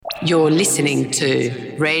You're listening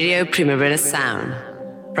to Radio Primavera Sound,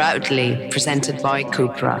 proudly presented by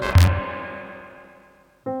Cupra.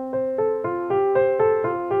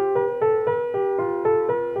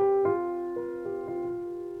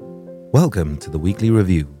 Welcome to the Weekly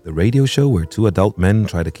Review, the radio show where two adult men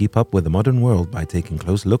try to keep up with the modern world by taking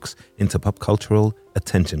close looks into pop cultural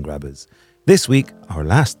attention grabbers. This week, our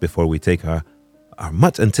last before we take our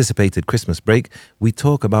much anticipated Christmas break, we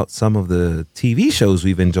talk about some of the TV shows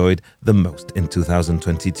we've enjoyed the most in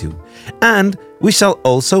 2022. And we shall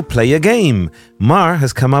also play a game. Mar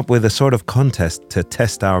has come up with a sort of contest to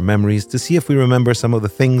test our memories to see if we remember some of the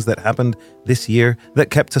things that happened this year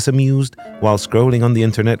that kept us amused while scrolling on the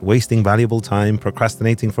internet, wasting valuable time,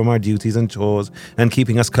 procrastinating from our duties and chores, and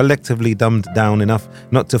keeping us collectively dumbed down enough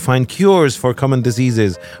not to find cures for common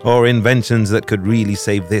diseases or inventions that could really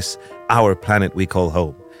save this, our planet we call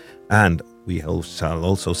home. And we shall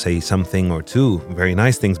also say something or two, very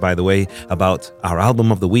nice things by the way, about our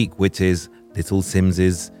album of the week, which is Little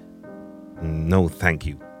Sims's No Thank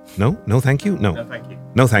You. No Thank You? No Thank You.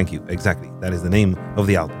 No Thank You, exactly. That is the name of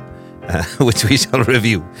the album, which we shall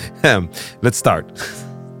review. Let's start.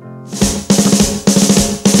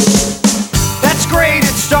 That's great,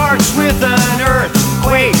 it starts with an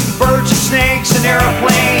earthquake, birds and snakes, an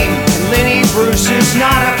airplane, and Lenny Bruce is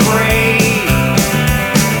not afraid.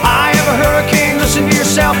 I have a hurricane, listen to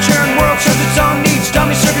yourself, churn, world serves its own needs,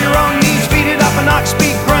 dummy serve your own needs, beat it up and knock,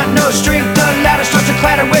 speak, grunt, no strength, the ladder starts to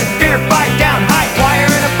clatter with fear, fight down, high wire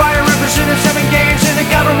and a fire, representing 7 games in a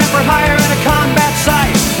government for hire and a combat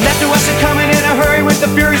site. Left to us are coming in a hurry with the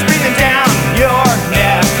furies breathing down your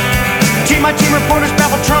neck. Team my team reporters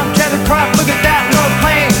babble Trump, tethered crop, look at that, no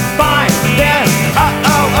plane, fine, then,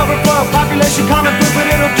 overflow, population, common food, but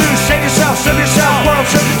it'll do, save yourself, serve yourself, world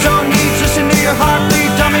serves its own needs, listen to your heart bleed,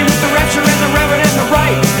 dummy with the rapture and the reverend and the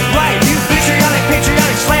right, you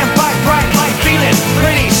patriotic, slam, fight, bright, light, feeling,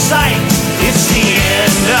 pretty sight. It's the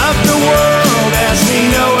end of the world as we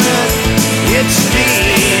know it, it's the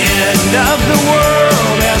end of the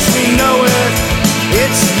world as we know it,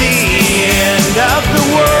 it's the end of the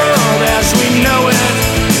world as we know it,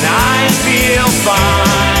 and I feel fine.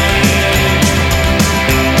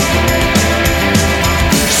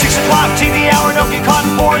 6 o'clock TV hour, don't get caught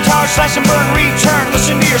in foreign tower, slash and burn, return,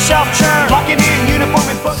 listen to yourself churn, lock it in, uniform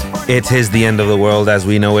and books. It is the end of the world as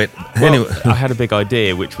we know it. Well, Anyway, I had a big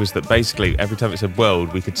idea, which was that basically every time it said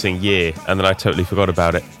world, we could sing year, and then I totally forgot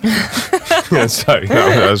about it. So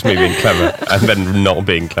that was me being clever, and then not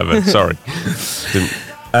being clever. Sorry.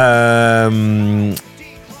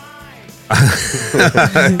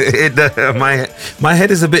 My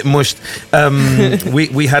head is a bit mushed.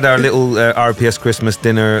 We had our little RPS Christmas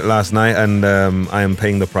dinner last night, and I am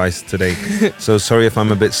paying the price today. So sorry if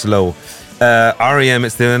I'm a bit slow. REM,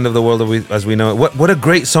 It's the End of the World as we know it. What a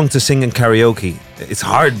great song to sing in karaoke. It's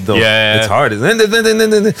hard though. Yeah. It's hard.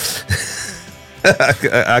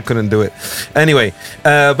 I couldn't do it. Anyway,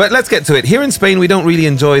 but let's get to it. Here in Spain, we don't really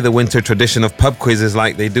enjoy the winter tradition of pub quizzes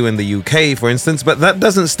like they do in the UK, for instance, but that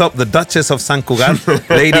doesn't stop the Duchess of Sant Cugat,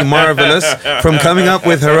 Lady Marvelous, from coming up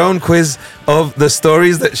with her own quiz of the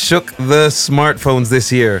stories that shook the smartphones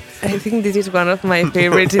this year. I think this is one of my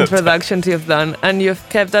favorite introductions you've done, and you've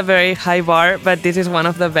kept a very high bar, but this is one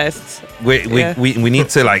of the best. We need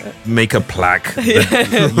to make a plaque. You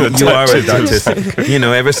are a Duchess.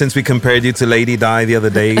 Ever since we compared you to Lady Di the other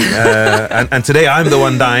day, and today I'm the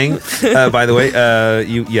one dying. By the way,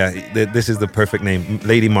 this is the perfect name,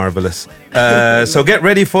 Lady Marvelous. So get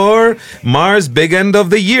ready for Mars Big End of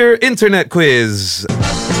the Year Internet Quiz.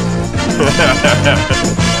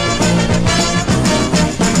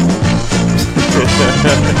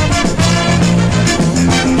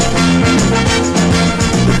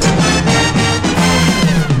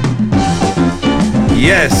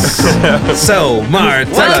 Yes. So, Mar,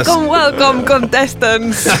 tell us. Welcome,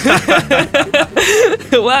 contestants.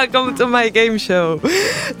 Welcome to my game show.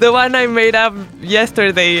 The one I made up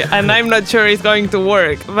yesterday, and I'm not sure it's going to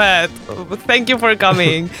work, but thank you for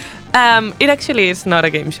coming. It actually is not a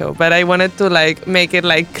game show, but I wanted to make it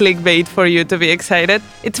clickbait for you to be excited.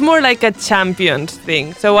 It's more like a champions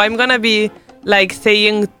thing. So I'm gonna be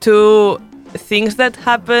saying 2 things that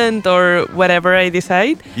happened or whatever I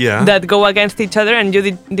decide that go against each other, and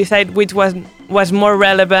you decide which was more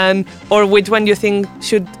relevant or which one you think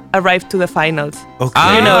should arrive to the finals. Okay.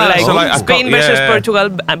 Spain versus Portugal,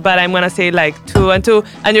 but I'm gonna say 2 and 2,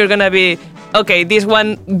 and you're gonna be okay, this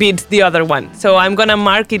one beats the other one. So I'm gonna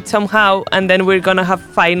mark it somehow, and then we're gonna have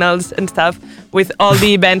finals and stuff with all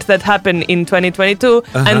the events that happen in 2022,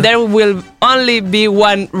 and there will only be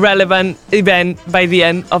one relevant event by the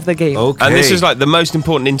end of the game. Okay. And this is like the most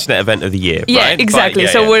important internet event of the year, Yeah, right? exactly.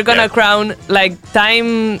 But, So we're gonna crown like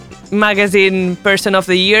Time Magazine Person of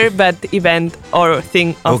the Year, but event or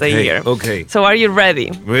thing of the year. Okay. So are you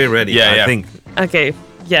ready? We're ready. Yeah. I think. Okay.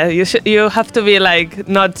 Yeah, you have to be like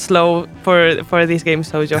not slow for this game,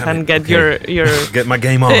 so Johan get your Get my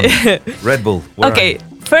game on. Red Bull. where are Okay, you?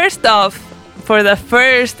 first off, for the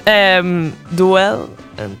first duel,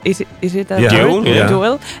 is it a Yeah. Duel, yeah.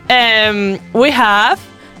 duel? We have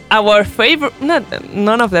our favorite.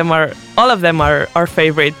 None of them are. All of them are our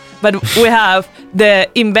favorite. But we have the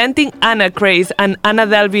Inventing Anna craze and Anna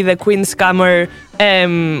Delvey, the Queen Scammer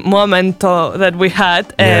moment that we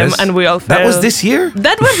had, Yes. and we all felt. That was this year?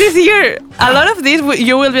 That was this year. A lot of these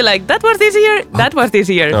you will be like, that was this year. That was this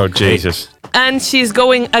year. Oh, Jesus. And she's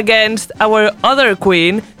going against our other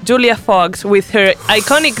queen, Julia Fox, with her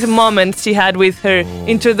iconic moments she had with her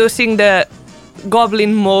introducing the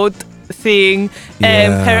goblin mode thing,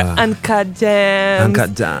 her uncut gems.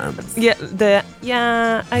 Uncut Gems.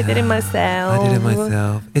 Yeah, I did it myself. I did it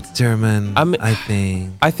myself. It's German, I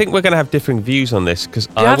think. I think we're going to have differing views on this because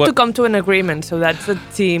You have to come to an agreement, so that's a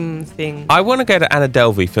team thing. I want to go to Anna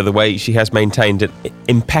Delvey for the way she has maintained an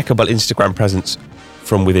impeccable Instagram presence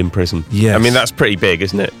from within prison. Yes. I mean, that's pretty big,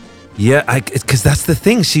 isn't it? Yeah, because that's the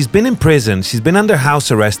thing. She's been in prison. She's been under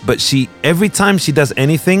house arrest, but every time she does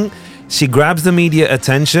anything, she grabs the media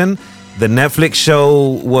attention. The Netflix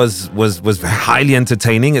show was highly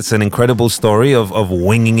entertaining. It's an incredible story of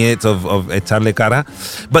winging it, of echarle cara.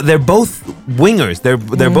 But they're both wingers.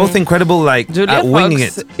 They're both incredible, like Julia at winging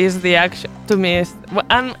Fox it. is the action to me.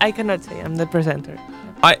 I cannot say I'm the presenter.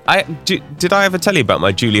 Did I ever tell you about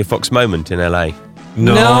my Julia Fox moment in LA?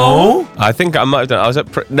 No. I think I might have done. I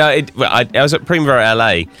was at Primavera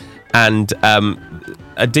LA, and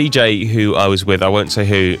a DJ who I was with, I won't say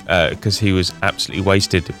who, because he was absolutely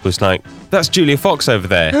wasted, was like, "That's Julia Fox over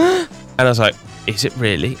there," and I was like, "Is it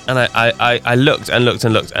really?" And I looked and looked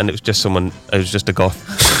and looked, and it was just someone. It was just a goth,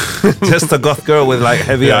 Just a goth girl with like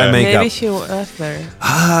heavy eye makeup. Maybe she was there.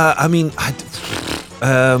 I mean,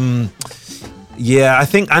 yeah, I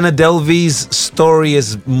think Anna Delvey's story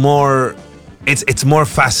is more. It's more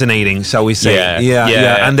fascinating, shall we say?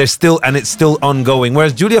 Yeah. And it's still ongoing.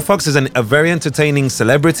 Whereas Julia Fox is a very entertaining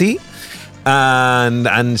celebrity,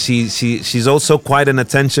 and she's also quite an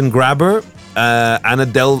attention grabber. Anna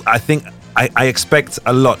Delvey, I think I expect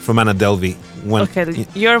a lot from Anna Delvey. Okay,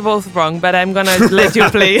 you're both wrong, but I'm gonna let you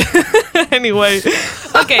play anyway.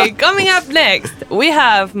 Okay, coming up next, we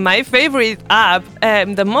have my favorite app,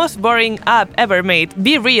 the most boring app ever made,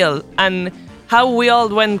 Be Real, and how we all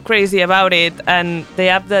went crazy about it, and the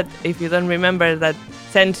app that, if you don't remember, that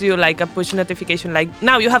sends you like a push notification, like,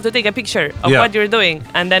 now you have to take a picture of what you're doing,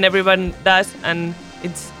 and then everyone does, and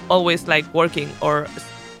it's always like working or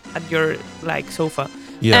at your like sofa.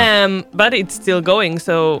 But it's still going,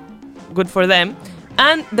 so good for them.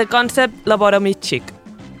 And the concept Lobotomy Chick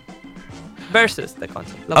versus the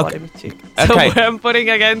concept Lobotomy Chick. So I'm putting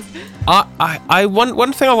against.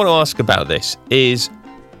 One thing I want to ask about this is,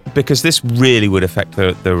 because this really would affect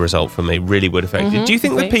the result for me, really would affect it. Do you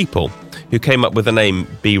think the people who came up with the name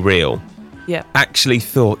Be Real actually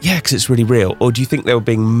thought, because it's really real? Or do you think they were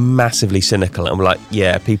being massively cynical and were like,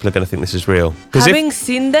 people are going to think this is real? Having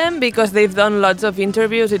seen them, because they've done lots of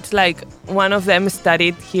interviews, it's like one of them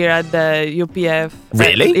studied here at the UPF.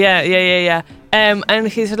 Really? Yeah. And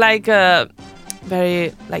he's like a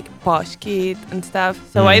very like posh kid and stuff.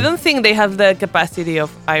 So I don't think they have the capacity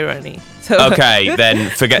of irony. So Okay,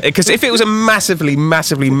 then forget it. Because if it was a massively,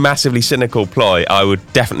 massively, massively cynical ploy, I would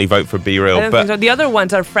definitely vote for Be Real. I don't think so. The other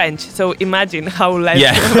ones are French, so imagine how less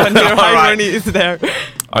when your All right. irony is there.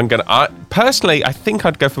 Personally, I think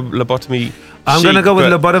I'd go for Lobotomy. I'm going to go with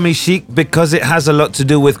Lobotomy Chic because it has a lot to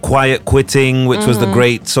do with quiet quitting, which was the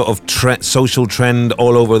great sort of social trend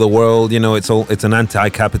all over the world. You know, it's an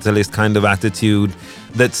anti-capitalist kind of attitude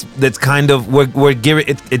that's kind of we're gearing.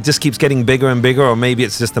 It just keeps getting bigger and bigger, or maybe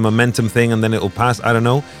it's just a momentum thing and then it'll pass. I don't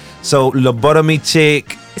know. So Lobotomy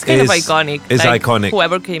Chic It's kind of iconic. It's like, iconic.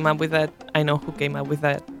 Whoever came up with that, I know who came up with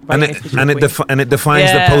that. And it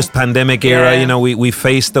defines the post-pandemic era. You know, we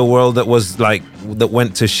faced a world that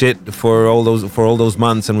went to shit for all those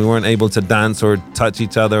months, and we weren't able to dance or touch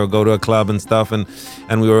each other or go to a club and stuff, and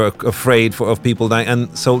we were afraid of people dying.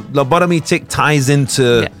 And so Lobotomy Chic ties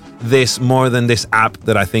into this more than this app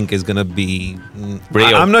that I think is gonna be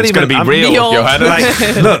real. I'm not it's even gonna be real, Johanna.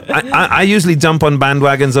 Like, look, I usually jump on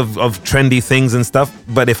bandwagons of trendy things and stuff,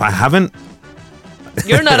 but if I haven't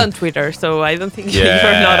You're not on Twitter, so I don't think Yeah,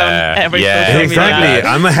 you're not on every yeah. social media. Exactly.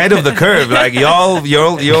 I'm ahead of the curve. Like y'all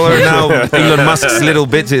are now Elon Musk's little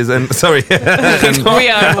bitches. And sorry. And, We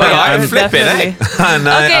are. I'm flipping, definitely. and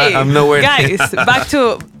Okay, I'm nowhere. guys, back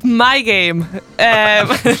to my game.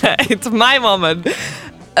 It's my moment.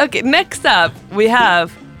 Okay, next up we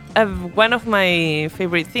have one of my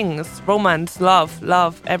favorite things: romance,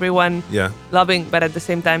 love, everyone Yeah. loving, but at the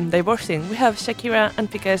same time divorcing. We have Shakira and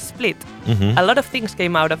Piqué's split. Mm-hmm. A lot of things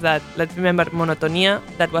came out of that. Let's remember Monotonia,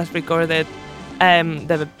 that was recorded,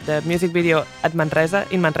 the music video at Manresa,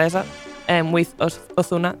 in Manresa, with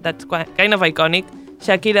Ozuna. That's kind of iconic.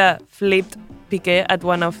 Shakira flipped Piqué at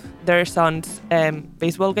one of their sons'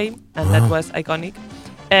 baseball game, and that was iconic.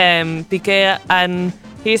 Piqué and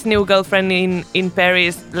his new girlfriend in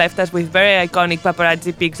Paris left us with very iconic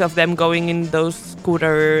paparazzi pics of them going in those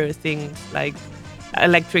scooter things, like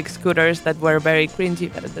electric scooters that were very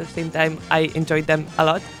cringy, but at the same time, I enjoyed them a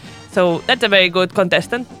lot. So that's a very good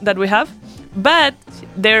contestant that we have. But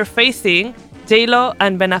they're facing J-Lo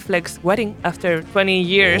and Ben Affleck's wedding after 20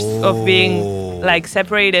 years of being like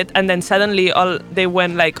separated, and then suddenly they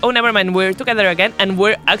went like, oh, never mind, we're together again, and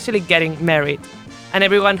we're actually getting married. And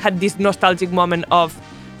everyone had this nostalgic moment of,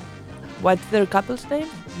 what's their couple's name?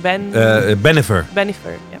 Benifer.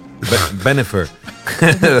 Benifer, yeah. Benifer.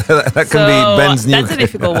 That can be Ben's new. That's a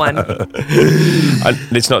difficult one.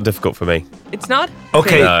 It's not difficult for me. It's not?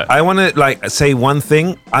 Okay, No. I want to say one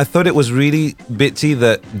thing. I thought it was really bitchy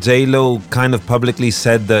that J-Lo kind of publicly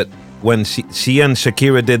said that when she and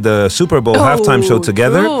Shakira did the Super Bowl halftime show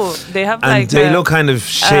together, True. They have and like J-Lo kind of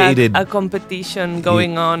shaded a competition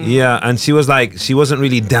going on. Yeah, and she was like, she wasn't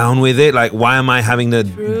really down with it. Like, why am I having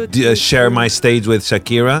to share my stage with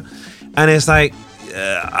Shakira? And it's like,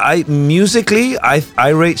 musically, I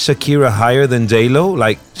rate Shakira higher than J-Lo.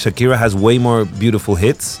 Like, Shakira has way more beautiful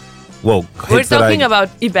hits. Well, We're hits that talking about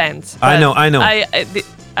events. I know. Yeah.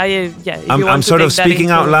 If you I'm want to sort of take that speaking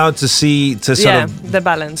out into- loud to sort of the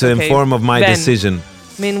balance. to okay. inform of my Ben, decision.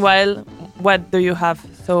 Meanwhile, what do you have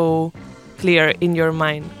so clear in your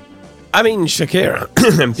mind? I mean, Shakira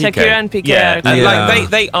and Piqué. Shakira and Piqué Yeah, are and Yeah. like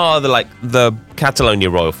they are the Catalonia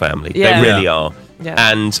royal family. Yeah. They really Yeah. are.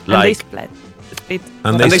 Yeah. And And they like split.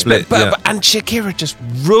 And they split, but, yeah. but- and Shakira just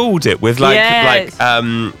ruled it with Yes.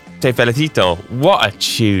 Te Felicito. What a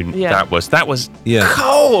tune Yeah. that was. That was Yeah.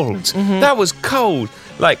 cold. Mm-hmm. That was cold.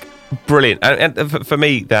 Like brilliant. And for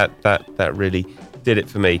me, that really did it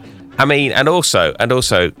for me. I mean, and also,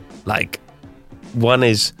 like, one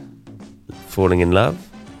is falling in love,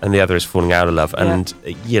 and the other is falling out of love. Yeah. And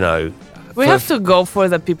you know, We have to go for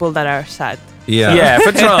the people that are sad. Yeah.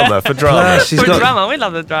 for drama, for drama. Yeah, she's For got- drama, we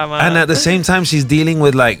love the drama. And at the same time, she's dealing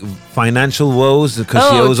with like financial woes because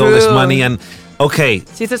she Oh, owes all this true. money. And okay,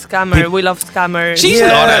 She's a scammer. We love scammers. She's Yeah,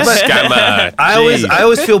 not a but- scammer. I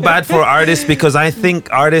always feel bad for artists because I think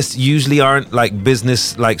artists usually aren't like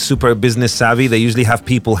super business savvy. They usually have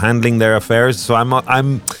people handling their affairs. So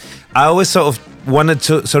I always sort of wanted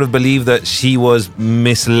to sort of believe that she was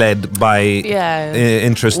misled by Yeah.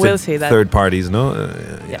 interested We'll see that. third parties, no?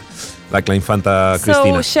 Yeah. Like La Infanta So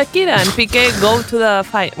Cristina. Shakira and Piqué go to the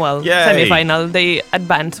Yay. semi-final. They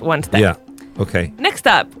advance one step. Yeah. Okay. Next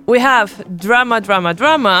up, we have drama,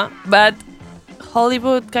 but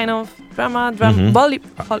Hollywood kind of drama. Mm-hmm.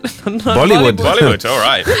 Bollywood. Bollywood, all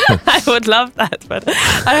right. I would love that, but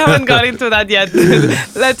I haven't got into that yet.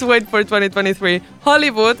 Let's wait for 2023.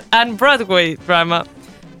 Hollywood and Broadway drama.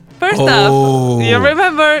 First up, you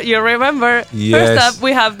remember. Yes. First up,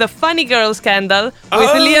 we have the Funny Girl scandal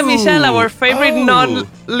with Lea Michele, our favorite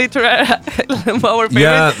non-literate, our favorite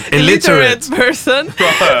Yeah, illiterate. person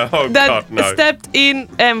Oh, that God, no. stepped in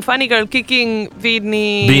Funny Girl, kicking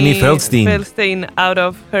Beanie Feldstein. out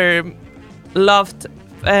of her loved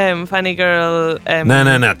Funny Girl.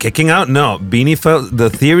 No. Kicking out? No.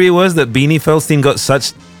 The theory was that Beanie Feldstein got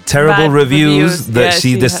such terrible Bad reviews that Yeah,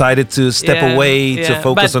 she decided to step yeah, away to yeah.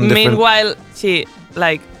 focus but on different. Meanwhile, she,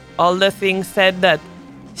 like, all the things said that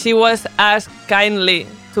she was asked kindly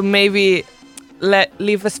to maybe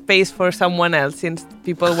leave a space for someone else since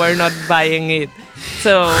people were not buying it.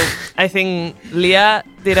 So I think Leah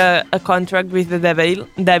did a contract with the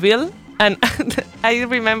devil. And I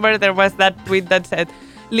remember there was that tweet that said,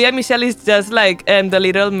 Lea Michele is just like the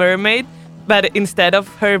Little Mermaid, but instead of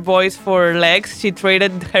her voice for legs, she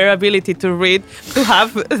traded her ability to read to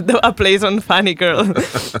have a place on Funny Girl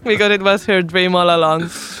because it was her dream all along.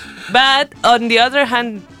 But on the other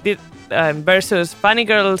hand, versus Funny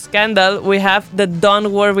Girl scandal, we have the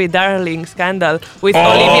Don't Worry Darling scandal with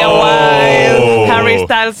Olivia Wilde, Harry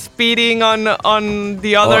Styles speeding on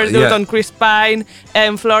the other dude, yeah. on Chris Pine,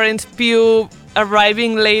 and Florence Pugh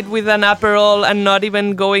arriving late with an Aperol and not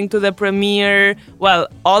even going to the premiere. Well,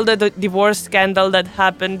 all the divorce scandal that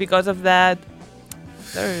happened because of that.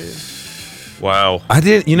 Wow. I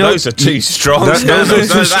did. You know, those are two strong. those are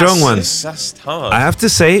two strong ones. That's hard. I have to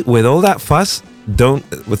say, with all that fuss,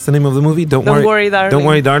 what's the name of the movie? Don't worry, Darling. Don't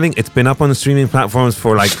worry, darling. It's been up on the streaming platforms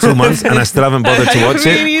for like 2 months, and I still haven't bothered to watch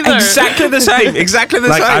Me it. neither. Exactly the same. Exactly the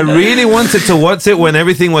Like, same. I really wanted to watch it when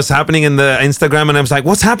everything was happening in the Instagram, and I was like,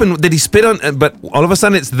 "What's happened? Did he spit on?" But all of a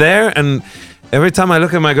sudden, it's there, and every time I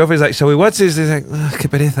look at my girlfriend, she's like, "Shall we watch this?" She's like, "Que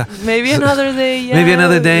pereza." Maybe another day. Yeah. Maybe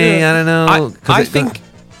another day. I don't know.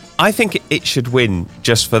 I think it should win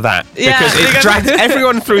just for that Yeah, because it because- dragged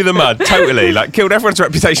everyone through the mud totally, like killed everyone's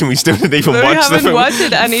reputation. We still didn't even We watch the haven't film. watched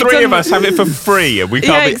it, and it's 3 of on- us have it for free, and we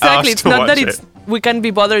can't Yeah, be exactly. asked It's to not watch that it. we can't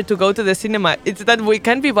be bothered to go to the cinema. It's that we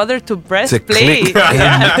can't be bothered to press To play. click.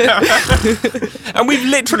 And we've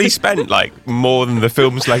literally spent like more than the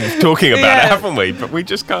film's like talking about it, Yeah. haven't we? But we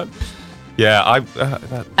just can't. Yeah,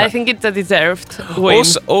 I think it's a deserved win.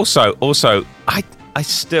 Also, I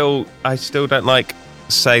still don't like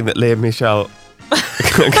saying that Leah Michelle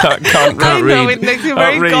can't I know, read. it makes you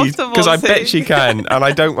very comfortable because I bet saying. she can, and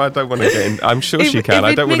I don't want to get in. I'm sure she can. If I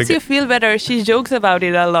it don't want to makes you get. feel better, she jokes about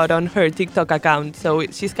it a lot on her TikTok account. So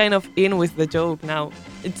she's kind of in with the joke now.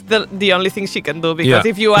 It's the only thing she can do because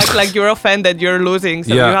Yeah. if you act like you're offended, you're losing.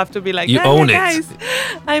 So Yeah. you have to be like, You "Yeah, own it." guys,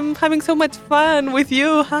 I'm having so much fun with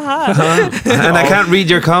you. Haha. And I can't read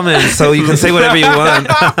your comments, so you can say whatever you want.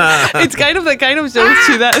 It's kind of the kind of joke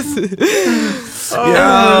she does.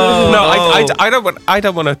 No, I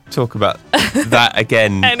don't want to talk about that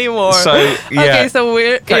again Anymore. So yeah. Okay, so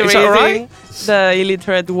we're Okay, is that all erasing the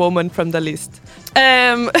illiterate woman from the list.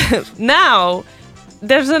 Now,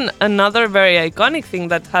 there's another very iconic thing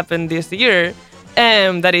that happened this year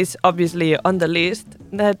that is obviously on the list.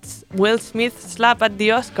 That's Will Smith's slap at the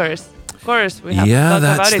Oscars. Of course, we have to talk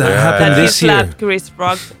about it. that happened That he this year. slapped Chris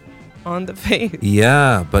Rock on the face.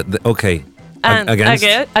 Yeah, but okay. And Against?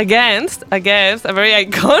 against a very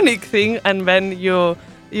iconic thing, and when you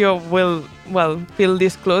will feel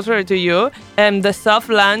this closer to you, the soft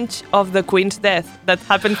launch of the Queen's death that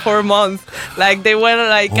happened for a month. Like they were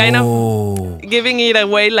like kind of giving it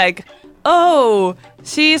away, like, oh,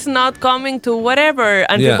 she's not coming to whatever,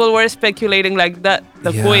 and Yeah. people were speculating like that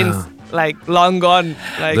the Yeah. Queen's like long gone.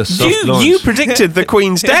 Like The soft launch. You predicted the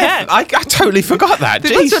Queen's death. Yeah. I totally forgot that.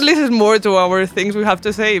 people Jeez. should listen more to our things we have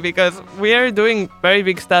to say because we are doing very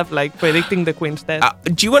big stuff like predicting the Queen's death.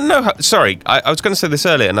 Do you want to know how? Sorry, I was going to say this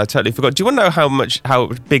earlier and I totally forgot. Do you want to know how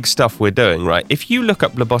big stuff we're doing? Right, if you look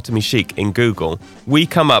up lobotomy chic in Google, we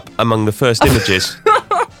come up among the first images.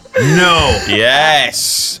 No.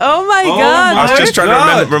 Yes. Oh my God! I was just trying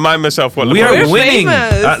God. to remind myself what We are We're winning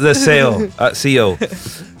famous. at the sale at CO.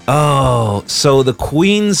 Oh, so the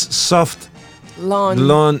Queen's soft launch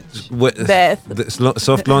Death. the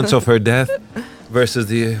soft launch of her death versus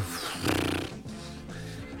the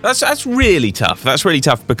That's really tough. That's really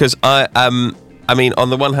tough because I mean, on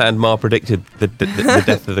the one hand, Mar predicted the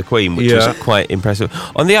death of the Queen, which Yeah. was quite impressive.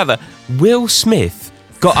 On the other, Will Smith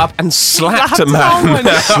got up and slapped a Slapped man.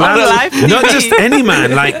 someone. On live TV. not just any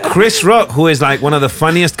man, like Chris Rock, who is like one of the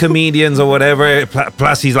funniest comedians or whatever.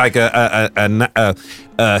 Plus, he's like a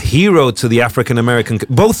hero to the African American.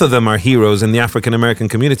 Both of them are heroes in the African American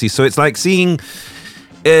community. So it's like seeing,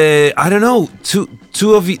 I don't know, two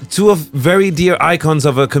of very dear icons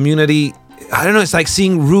of a community. I don't know. It's like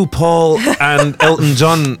seeing RuPaul and Elton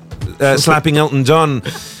John slapping Elton John.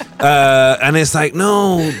 And it's like,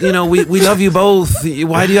 no, we love you both.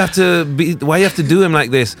 Why do you have to do him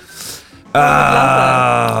like this?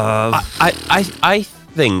 I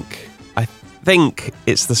think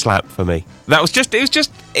it's the slap for me. It was just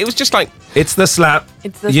like It's the slap.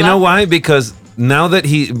 It's the You know slap. why? Because now that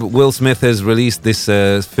Will Smith has released this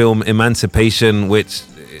film Emancipation, which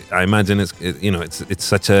I imagine it's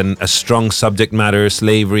such a strong subject matter,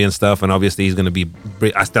 slavery and stuff, and obviously he's going to be.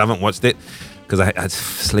 I still haven't watched it because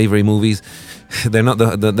slavery movies. They're not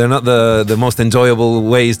the most enjoyable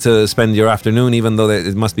ways to spend your afternoon, even though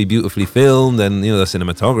it must be beautifully filmed and the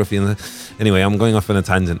cinematography. And anyway, I'm going off on a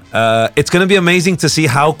tangent. It's going to be amazing to see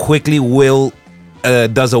how quickly Will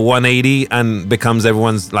does a 180 and becomes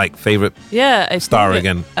everyone's like favorite. Yeah, I Star think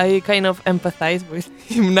again. I kind of empathize with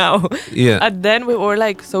him now. Yeah. And then we were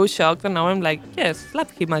like so shocked, and now I'm like, yes,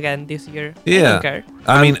 slap him again this year. I Yeah. don't care.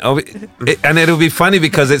 I mean, and it'll be funny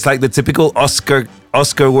because it's like the typical Oscar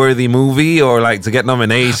Oscar-worthy movie or like to get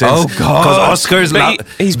nominations. Oh God! Because Oscars, But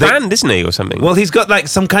he's banned, isn't he, or something? well, he's got like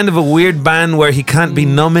some kind of a weird ban where he can't be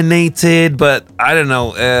nominated. But I don't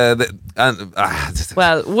know.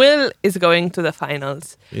 Well, Will is going to the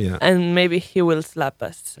finals, Yeah. and maybe he will slap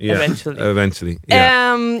us eventually. Eventually,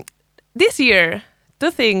 yeah. This year,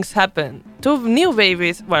 two things happened. Two new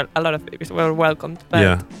babies. Well, a lot of babies were welcomed, but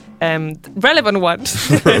Yeah. relevant ones.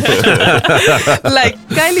 Like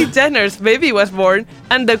Kylie Jenner's baby was born,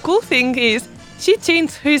 and the cool thing is she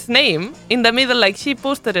changed his name in the middle. Like she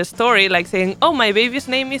posted a story like saying, "Oh, my baby's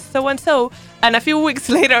name is so and so," and a few weeks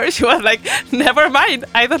later she was like, "Never mind,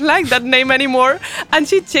 I don't like that name anymore," and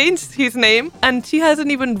she changed his name, and she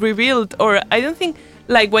hasn't even revealed, or I don't think,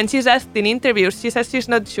 like when she's asked in interviews, she says she's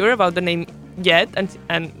not sure about the name yet,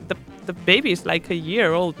 and the baby is like a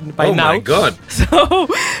year old by Oh now. my God. So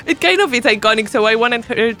it kind of is iconic. So I wanted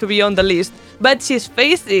her to be on the list, but she's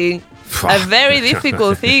facing a very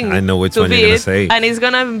difficult thing. I know which to one you're gonna beat, say. and it's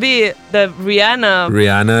gonna be the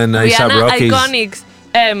Rihanna and A$AP Rocky's.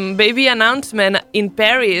 Iconics baby announcement in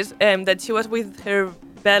Paris. That she was with her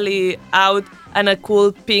belly out and a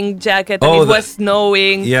cool pink jacket, and Oh, it was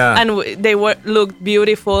snowing. yeah. and they looked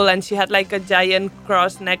beautiful, and she had like a giant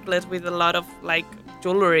cross necklace with a lot of like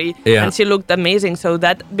jewelry, Yeah. and she looked amazing. So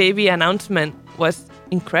that baby announcement was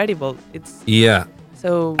incredible. It's Yeah.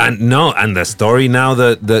 so And the story now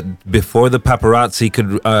that before the paparazzi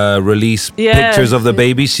could release Yes. pictures of the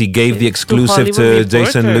baby, she gave the To exclusive to Hollywood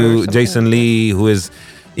Jason Reporter or Liu, something Jason like Lee, who is,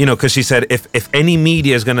 because she said if any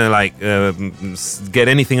media is gonna like get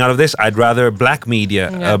anything out of this, I'd rather black media,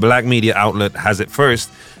 Yeah. a black media outlet has it first.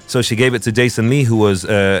 So she gave it to Jason Lee, who was,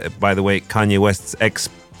 by the way, Kanye West's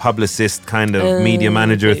ex-publicist kind of media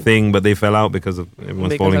manager okay. thing, but they fell out because of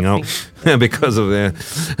everyone's Because falling of out because of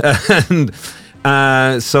and.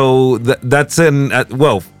 So that's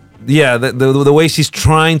the way she's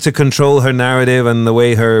trying to control her narrative and the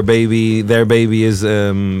way their baby is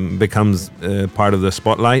becomes part of the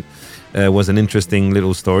spotlight was an interesting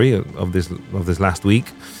little story of this last week.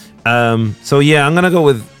 So yeah, I'm gonna go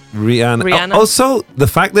with Rihanna. Also, the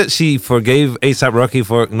fact that she forgave A$AP Rocky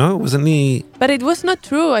wasn't he? but it was not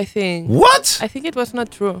true. I think. What? I think it was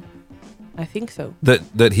not true. I think so.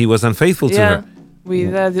 That he was unfaithful to her.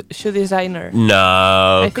 With the shoe designer. No,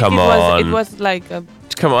 I think come it on. was like a.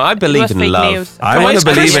 Come on, I believe was in fake love. news. I Come on, want it's to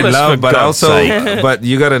believe in Christmas, love, for but God's also, sake. but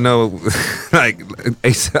you gotta know, like,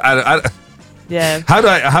 Yeah. how do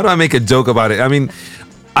I make a joke about it? I mean,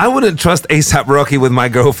 I wouldn't trust A$AP Rocky with my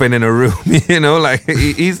girlfriend in a room. Like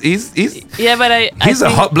he's Yeah, but I he's a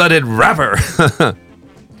think- hot-blooded rapper,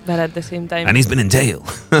 But at the same time. and he's been in jail.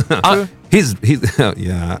 He's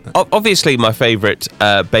yeah. Obviously, my favourite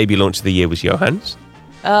baby launch of the year was Johann's.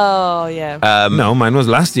 Oh yeah. No, mine was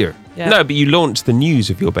last year. Yeah. No, but you launched the news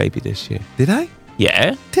of your baby this year. Did I?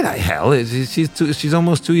 Yeah. Did I? Hell, she's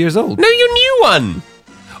almost 2 years old. No, your new one.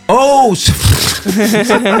 Oh,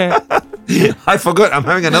 I forgot. I'm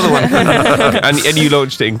having another one. and you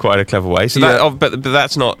launched it in quite a clever way. So Yeah. but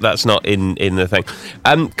that's not in the thing.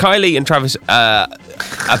 Kylie and Travis.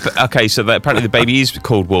 Okay, so apparently the baby is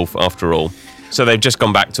called Wolf after all. So they've just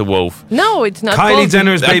gone back to Wolf. No, it's not. Kylie called-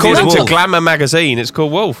 Jenner's baby is According to Wolf. Glamour magazine, it's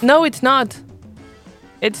called Wolf. No, it's not.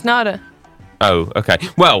 It's not. Oh, okay.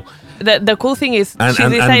 Well, The cool thing is And, she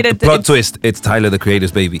and, decided. and plot twist, it's Tyler the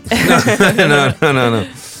Creator's baby. No. no,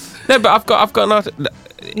 but I've got an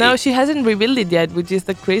No, she hasn't revealed it yet, which is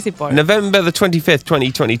the crazy part. November the 25th,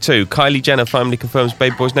 2022. Kylie Jenner finally confirms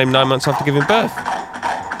baby boy's name 9 months after giving birth.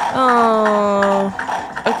 Oh.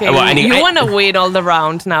 Okay. Well, anyway- you want to win all the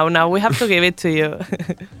rounds now. Now we have to give it to you.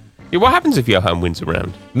 Yeah, what happens if Johann wins a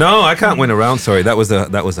round? No, I can't win a round. Sorry, that was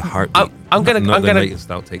a heartbeat. I'm gonna- Not I'm the gonna- latest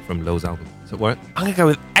outtake from Lowe's album. So what? I'm going to go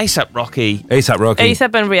with A$AP Rocky. A$AP Rocky.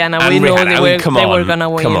 A$AP and Rihanna. And We know Rihanna. they were Come they on, were gonna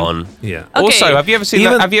win. Come on. Yeah. Okay. Also, have you ever seen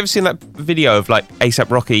Even- that? Have you ever seen that video of like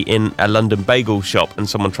A$AP Rocky in a London bagel shop and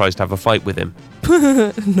someone tries to have a fight with him?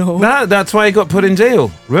 No. That's why he got put in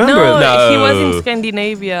jail. Remember? No, he was No. in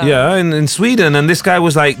Scandinavia. Yeah, in Sweden, and this guy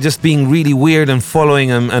was like just being really weird and following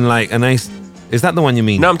him, and like, and is that the one you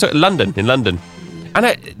mean? No, I'm talking London. In London. And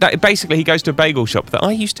basically, he goes to a bagel shop that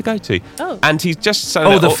I used to go to. Oh. And he's just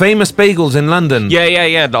Oh, the famous bagels in London.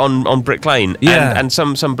 Yeah, on Brick Lane. Yeah. And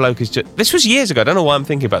some bloke is just... This was years ago. I don't know why I'm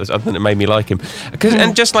thinking about this other than it made me like him.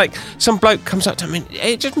 And just like, some bloke comes up to him, and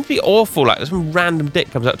it just must be awful. Like, some random dick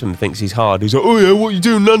comes up to him and thinks he's hard. He's like, oh yeah, what you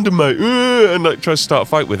doing in London, mate? And like, tries to start a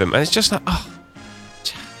fight with him. And it's just like, oh,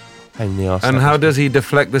 pain in the arse. And how does he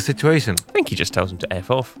deflect the situation? I think he just tells him to F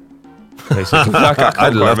off. Basically. Like, I can't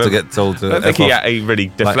I'd love quite to remember. get told to. I don't think he really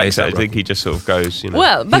deflects A$AP it. I think he just sort of goes,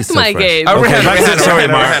 Well, back He's to so my fresh. game. Oh, Okay, Rihanna, back to- Rihanna, sorry,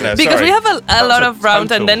 Rihanna, Mark. Rihanna, Because sorry. we have a That was lot a of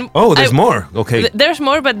rounds, and total- then Oh, there's more. Okay. There's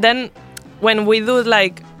more, but then when we do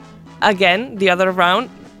like again the other round,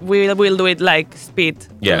 we will do it like speed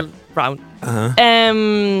Yeah. round.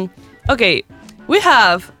 Uh-huh. Okay, we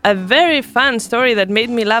have a very fun story that made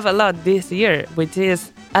me laugh a lot this year, which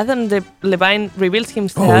is Adam Levine reveals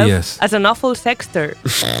himself Oh, yes. as an awful sexter.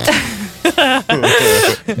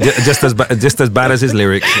 Just as bad as his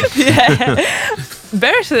lyrics.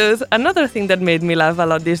 Versus another thing that made me laugh a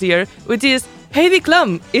lot this year, which is Heidi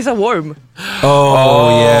Klum is a worm.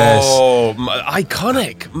 Oh, yes. Oh,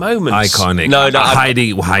 iconic moments. Iconic. No,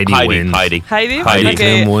 Heidi wins. Heidi? Heidi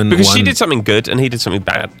Okay. Klum won. Because she won. did something good and he did something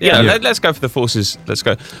bad. Yeah. Yeah, let's go for the forces. Let's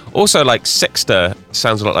go. Also, like sexter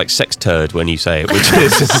sounds a lot like sex turd when you say it, which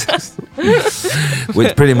is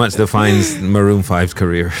Which pretty much defines Maroon 5's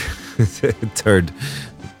career. Third.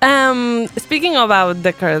 Speaking about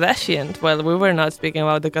the Kardashians, well, we were not speaking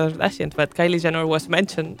about the Kardashians, but Kylie Jenner was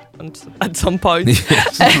mentioned at some point.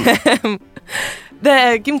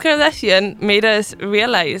 The Kim Kardashian made us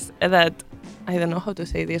realize that, I don't know how to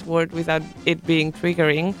say this word without it being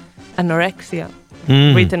triggering, anorexia,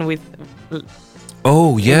 written with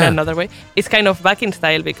Oh, in yeah. another way. It's kind of back in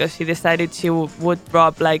style because she decided she would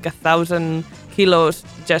drop like 1,000 kilos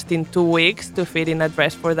just in 2 weeks to fit in a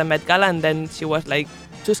dress for the Met Gala, and then she was like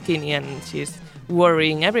too skinny and she's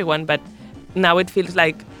worrying everyone. But now it feels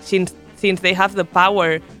like since they have the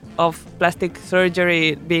power of plastic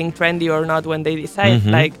surgery being trendy or not when they decide,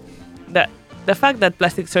 like the fact that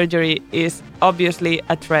plastic surgery is obviously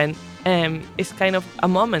a trend is kind of a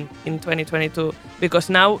moment in 2022,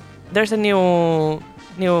 because now there's a new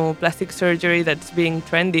plastic surgery that's being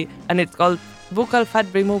trendy, and it's called buccal fat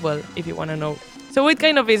removal, if you want to know. So it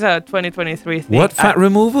kind of is a 2023 thing. What fat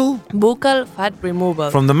removal? Buccal fat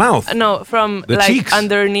removal. From the mouth? No, from The like cheeks?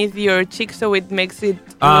 underneath your cheek, so it makes it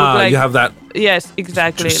look like You have that yes,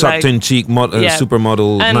 exactly, sucked in cheek yeah.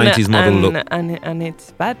 supermodel, 90s model look. and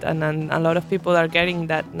it's bad, and a lot of people are getting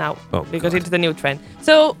that now because God. it's the new trend.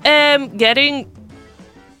 So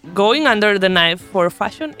going under the knife for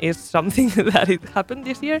fashion is something that it happened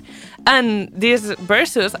this year, and this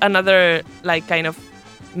versus another like kind of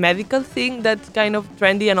medical thing that's kind of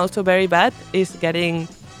trendy and also very bad is getting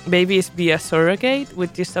babies via surrogate,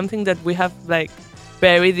 which is something that we have like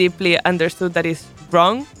very deeply understood that is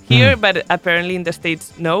wrong here, but apparently in the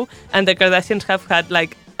States no. And the Kardashians have had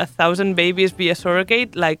like 1,000 babies via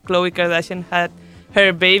surrogate. Like Khloe Kardashian had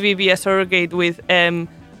her baby via surrogate with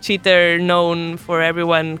cheater known for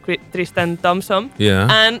everyone, Tristan Thompson. Yeah.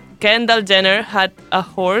 And Kendall Jenner had a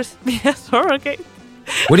horse via surrogate.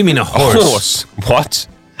 What do you mean a horse? What?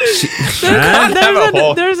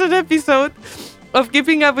 There's an episode of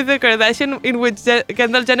Keeping Up with the Kardashians in which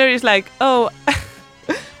Kendall Jenner is like, oh,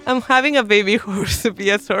 I'm having a baby horse to be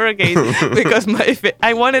a surrogate because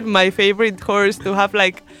I wanted my favorite horse to have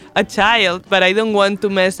like a child, but I don't want to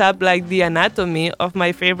mess up like the anatomy of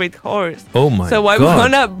my favorite horse. Oh my So I'm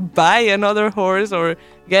God. gonna buy another horse or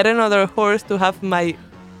get another horse to have my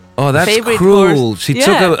Oh, that's favorite cruel. horse. She Yeah.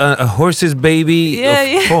 took a horse's baby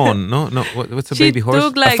Yeah. fawn. No, what's a she baby horse?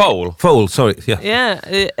 took like A foal. Foal, sorry. Yeah. Yeah,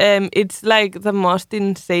 it's like the most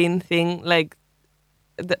insane thing, like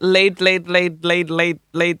the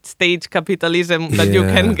late stage capitalism that you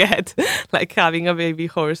can Yeah. get, like having a baby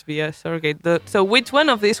horse via surrogate. So which one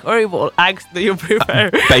of these horrible acts do you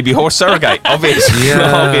prefer? Baby horse surrogate, obviously.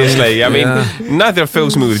 Yeah, Obviously. I mean, neither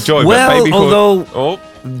fills me with joy, Well, but baby although- horse.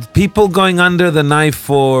 People going under the knife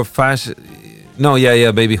for fashion. No,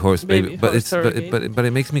 yeah, baby horse, Baby but horse it's surrogate. but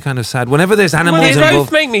it makes me kind of sad whenever there's animals They both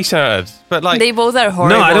involved. make me sad. But like, They both are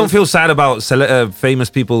horrible. No, I don't feel sad about famous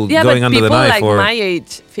people Yeah, going but under the people knife like or. my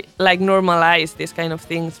age like normalize these kind of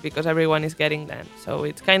things because everyone is getting them. So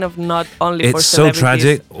it's kind of not only for It's so celebrities.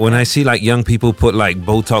 tragic when I see like young people put like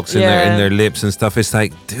Botox in Yeah. their lips and stuff. It's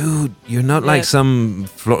like, dude, you're not like Yeah. some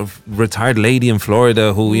retired lady in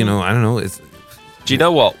Florida who you know I don't know. It's do you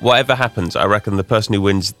know what? Whatever happens, I reckon the person who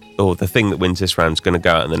wins, or the thing that wins this round, is going to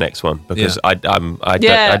go out in the next one because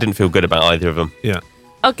Yeah. I didn't feel good about either of them. yeah.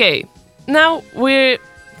 Okay, now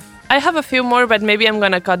I have a few more, but maybe I'm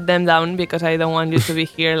gonna cut them down because I don't want you to be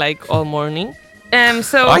here like all morning.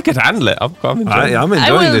 So I could handle it. I'm enjoying it. I'm I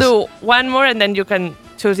enjoying will this. do one more, and then you can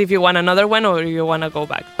choose if you want another one or you want to go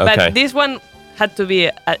back. Okay. But this one had to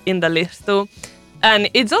be in the list too. And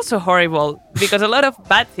it's also horrible because a lot of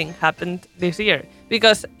bad things happened this year.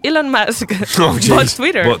 Because Elon Musk bought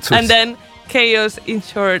Twitter, Bought Twitter. and then chaos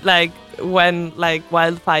ensured like when like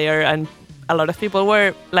wildfire, and a lot of people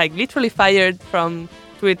were like literally fired from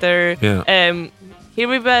Twitter. Yeah. he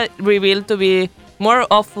revealed to be more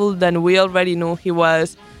awful than we already knew he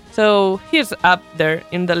was. So he's up there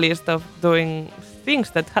in the list of doing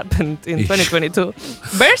things that happened in 2022.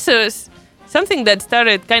 Versus something that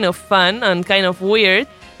started kind of fun and kind of weird,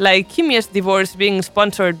 like Kimi's divorce being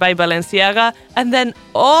sponsored by Balenciaga, and then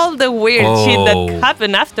all the weird shit that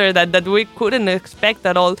happened after that we couldn't expect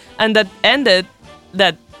at all, and that ended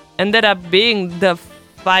up being the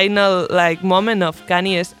final like moment of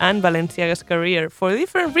Kanye's and Balenciaga's career for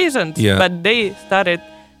different reasons. Yeah. But they started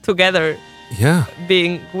together Yeah.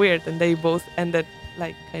 being weird, and they both ended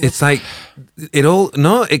like kind It's like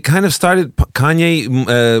it kind of started. Kanye,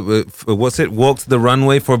 walked the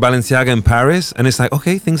runway for Balenciaga in Paris, and it's like,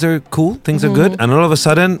 okay, things are cool, things are good, and all of a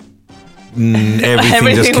sudden,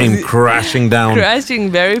 everything just came was crashing down crashing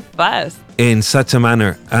very fast. in such a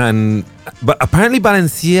manner. But apparently,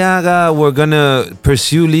 Balenciaga were gonna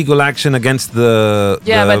pursue legal action against the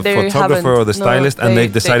But they photographer haven't. or the stylist, and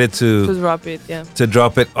they've decided to drop it. Yeah. to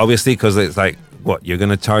drop it, obviously, because it's like, what, you're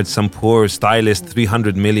going to charge some poor stylist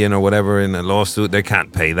 300 million or whatever in a lawsuit? They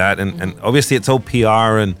can't pay that. And obviously it's all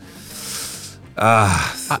PR. And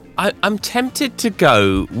I'm tempted to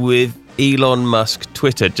go with Elon Musk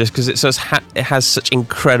Twitter just because it has such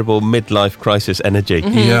incredible midlife crisis energy.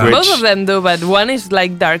 Yeah. Which- Both of them do, but one is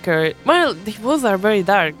like darker. Well, they both are very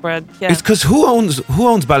dark, but yeah. it's because who owns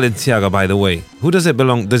Balenciaga, by the way? Who does it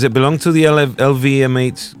belong? Does it belong to the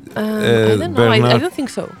LVMH? I don't know. I Bernard? don't think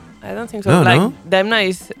so. No, like no? Demna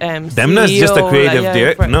is Demna is just a CEO, creative like,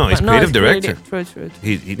 director. No, he's creative director. True.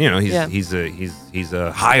 He's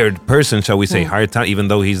a hired person, shall we say, hired talent, even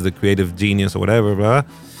though he's the creative genius or whatever, blah.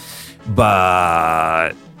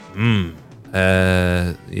 But I'm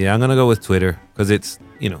gonna go with Twitter because it's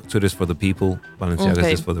Twitter's for the people, Balenciaga's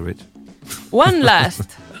Okay. is for the rich. One last.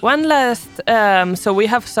 So we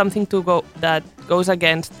have something to go that goes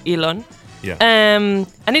against Elon. Yeah.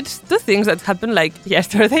 And it's two things that happened like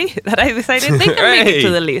yesterday that I decided they can make it to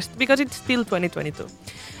Hey. the list because it's still 2022.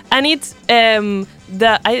 And it's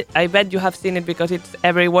I bet you have seen it because it's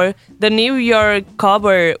everywhere. The New York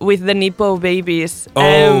cover with the Nepo babies.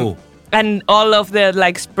 And all of the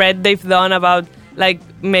like spread they've done about like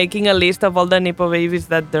making a list of all the Nepo babies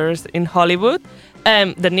that there's in Hollywood.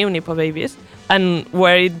 The new Nepo babies, and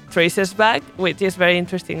where it traces back, which is very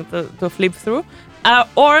interesting to flip through.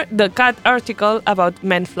 Or the Cut article about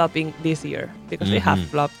men flopping this year, because they have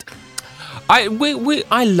flopped. I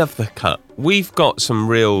love The Cut. We've got some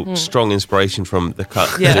real strong inspiration from The Cut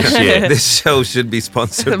Yeah. this year. This show should be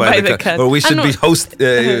sponsored by, By the The Cut, Cut. or we should And be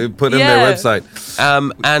put on their Yeah. website.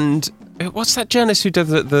 And what's that journalist who does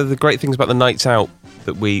the great things about the nights out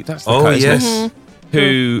that we? That's The Cut, isn't yes. it?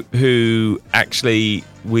 Who actually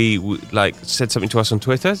we like said something to us on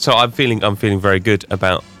Twitter. So I'm feeling very good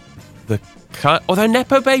about The Cut. Although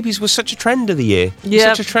Nepo babies was such a trend of the year.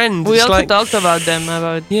 Yeah, Such a trend. We It's also like, talked about them,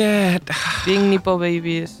 about yeah. being Nepo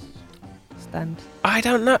babies. Stand. I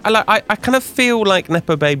don't know. I kind of feel like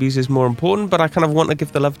Nepo babies is more important, but I kind of want to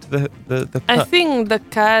give the love to the Cut. I think The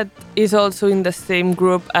Cut is also in the same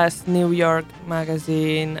group as New York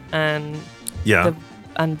Magazine and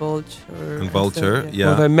Vulture. And Vulture, yeah.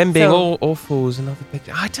 Although men being So- all awful is another big.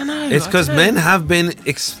 I don't know. It's because men have been,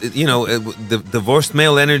 the divorced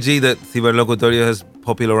male energy that Ciberlocutorio has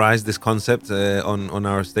popularized this concept on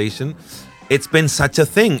our station. It's been such a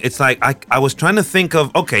thing. It's like I was trying to think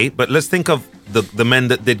of, okay, but let's think of the men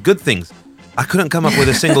that did good things. I couldn't come up with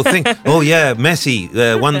a single thing. Oh yeah, Messi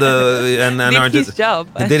won Did his job.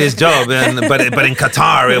 Did his job, but in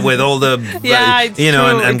Qatar with all the Yeah, it's true.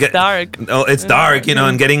 It's dark. Oh, it's dark,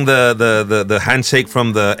 and getting the handshake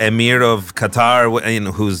from the Emir of Qatar,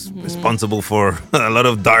 who's responsible for a lot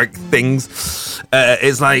of dark things.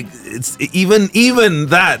 It's like it's even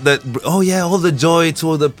that. Oh yeah, all the joy to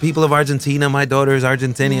all the people of Argentina. My daughter is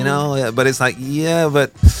Argentinian. Oh yeah, but it's like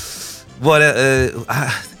what?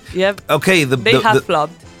 Yep. Okay, They have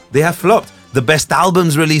flopped. They have flopped. The best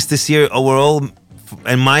albums released this year were all,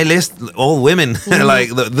 in my list, all women. Like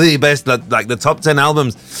the best, like the top 10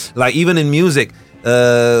 albums. Like even in music,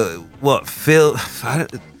 Phil?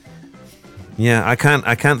 I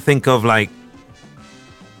can't think of like.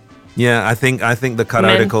 Yeah, I think the Cut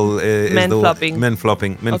article is men the flopping. Men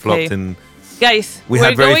flopping. Men Okay. flopped, and Guys, we we're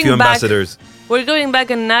had very going few back. ambassadors. We're going back,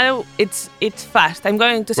 and now it's fast. I'm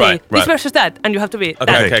going to say Right, this right. versus that, and you have to be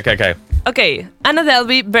that. Okay. Okay, Anna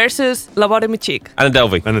Delvey versus Labore Michik. Anna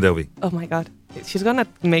Delvey. Anna Delvey. Oh my God, she's gonna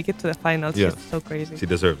make it to the finals. Yeah. She's so crazy. She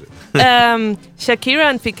deserves it. Shakira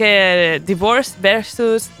and Piqué divorce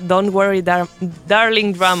versus Don't Worry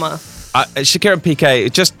Darling drama. Shakira and Piqué,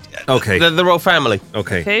 just Okay. the royal family.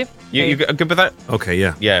 Okay. Okay. You good with that? Okay.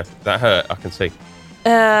 Yeah. Yeah, that hurt. I can see.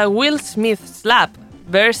 Will Smith slap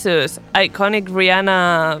versus iconic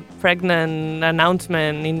Rihanna pregnant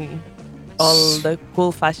announcement in all the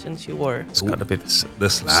cool fashion she wore. It's got to be the The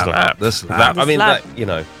slap. The slap. That, I mean, slap. that, you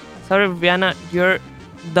know. Sorry, Rihanna, you're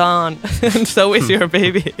done. And so is your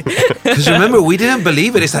baby. Because remember, we didn't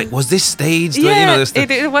believe it. It's like, was this staged? You know, Yeah, this stuff.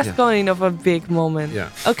 it was Yeah. kind of a big moment. Yeah.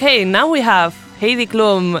 Okay, now we have Heidi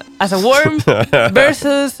Klum as a worm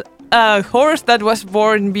versus a horse that was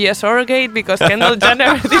born via surrogate because Kendall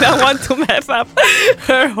Jenner didn't want to mess up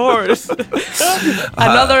her horse.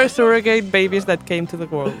 Another surrogate babies that came to the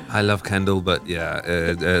world. I love Kendall, but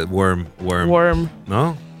yeah, worm. Worm.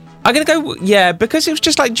 No? I'm going to go, yeah, because it was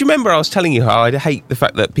just like, do you remember I was telling you how I hate the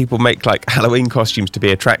fact that people make like Halloween costumes to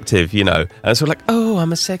be attractive, you know? And so like, oh,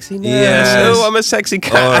 I'm a sexy nurse. Yes. Oh, I'm a sexy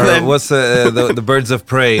cat. Or And then, what's the Birds of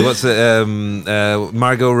Prey? What's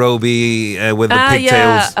Margot Robbie with the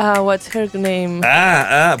pigtails? Yeah. What's her name?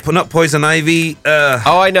 Not Poison Ivy.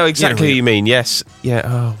 oh, I know exactly You know, who you mean. Yes. Yeah.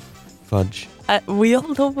 Oh, fudge. We all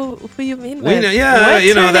know who you mean. We but know- yeah, what's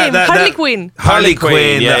you know her that- name? that- Harley that- Quinn. Harley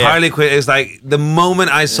Quinn. yeah, The yeah. Harley Quinn is like the moment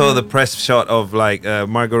I saw the press shot of like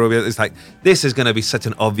Margot Robbie. It's like this is gonna be such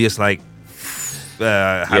an obvious like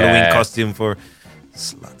Halloween Yeah. costume for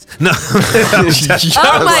sluts. No.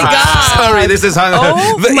 Oh my god! Sorry, this is how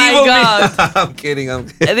Oh the my evil me- god! I'm kidding. I'm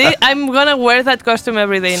kidding. I'm gonna wear that costume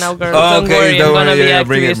every day now, girl. Oh, Don't worry, I'm gonna be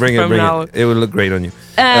activist bring from it. now. It will look great on you.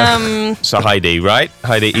 So Heidi, right?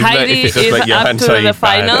 Heidi, even Heidi though if it does is make your up hand to say the bad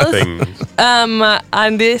finals. things.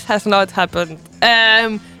 And this has not happened.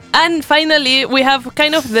 And finally, we have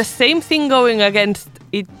kind of the same thing going against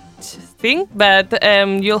each thing, but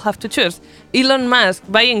you'll have to choose. Elon Musk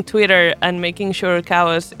buying Twitter and making sure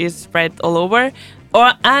chaos is spread all over,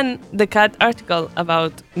 and the Cat article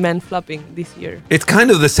about men flopping this year. It's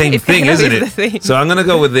kind of the same It thing, kind of isn't is it? the same. So I'm gonna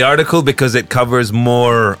go with the article because it covers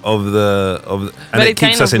more of the and But it it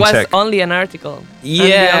keeps kind us of in was check. only an article.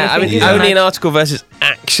 Yeah, I And the mean, only thing is only an that- article versus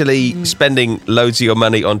actually spending loads of your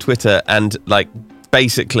money on Twitter and like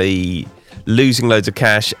basically losing loads of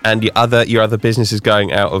cash, and your other business is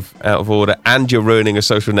going out of order, and you're ruining a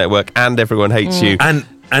social network, and everyone hates you.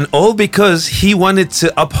 And all because he wanted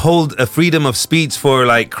to uphold a freedom of speech for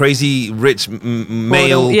like crazy rich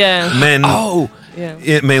male Yeah. men. Oh,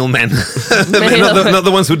 Yeah. Male men, Male. not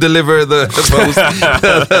the ones who deliver the post.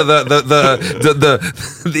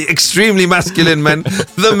 the extremely masculine men,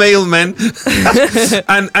 the male men,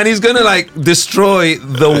 and he's gonna like destroy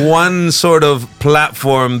the one sort of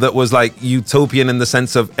platform that was like utopian in the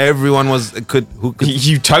sense of everyone could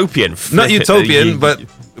utopian. not utopian, You-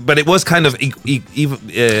 but it was kind of equal.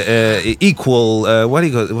 What do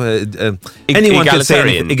you go? Anyone could say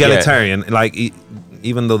egalitarian, anything, egalitarian. Like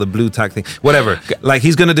even though the blue tag thing, whatever. Like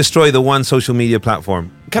he's going to destroy the one social media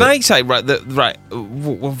platform. Can I say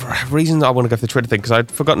reason I want to go for the Twitter thing, because I'd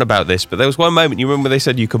forgotten about this, but there was one moment, you remember they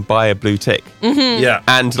said you can buy a blue tick, Yeah.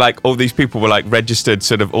 and like all these people were like registered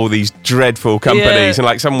sort of all these dreadful companies, Yeah. and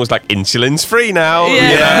like someone was like insulin's free now.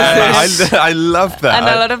 Yeah. I love that.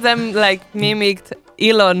 And a lot of them like mimicked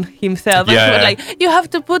Elon himself. And Yeah. he was like, you have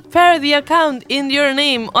to put the account in your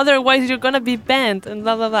name, otherwise you're gonna be banned and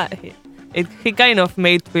blah blah blah. He kind of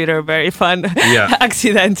made Twitter very fun, Yeah.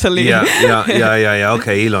 accidentally. Yeah.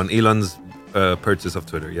 Okay, Elon's purchase of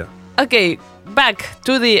Twitter. Yeah. Okay, back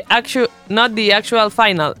to the not the actual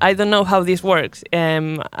final. I don't know how this works.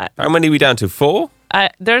 How many are we down to? 4?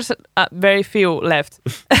 There's very few left.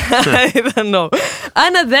 I don't know.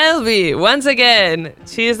 Anna Delvey, once again,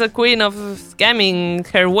 she is the queen of scamming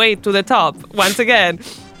her way to the top. Once again.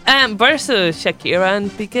 Versus Shakira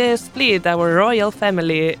and Piqué split. Our royal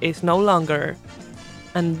family is no longer.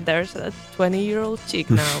 And there's a 20-year-old chick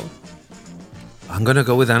now. I'm gonna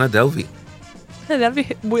go with Anna Delvey. Anna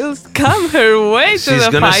Delvey will scam her way to She's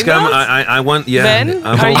the gonna finals. scam. I want. Yeah. Ben, I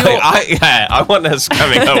are want- you- I want us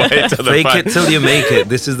coming away to the Fake front. it till you make it.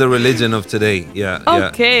 This is the religion of today. Yeah.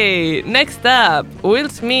 Okay, next up, Will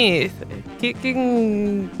Smith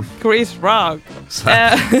kicking Chris Rock.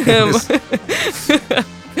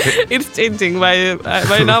 It's changing by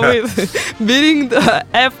now with beating the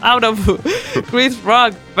F out of Chris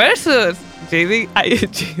Rock versus Heidi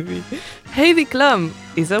Klum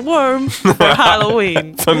is a worm for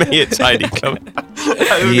Halloween. For me, it's Heidi Klum.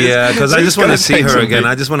 Yeah, because I She's just want gonna to see take her some again.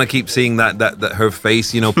 big- I just want to keep seeing that her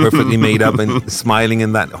face, perfectly made up and smiling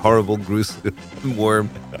in that horrible, gruesome worm.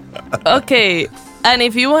 Okay, and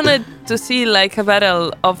if you wanted to see like a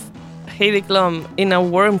battle of Heidi Klum in a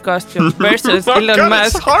worm costume versus Oh Elon God,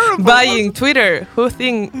 it's Musk horrible. buying Twitter, who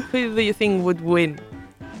do you think would win?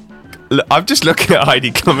 Look, I'm just looking at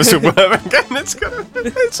Heidi Klum as a worm again.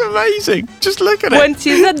 It's amazing. Just look at When it.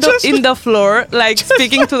 she's in the floor, like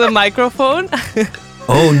speaking to the microphone.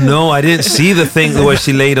 Oh no, I didn't see the thing where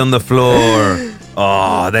she laid on the floor.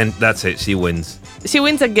 Oh, then that's it. She wins. She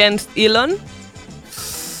wins against Elon.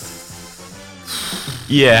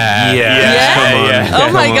 Yeah.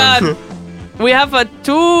 Oh my Come on. god. We have a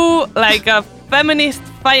feminist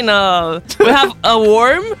final. We have a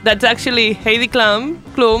worm that's actually Heidi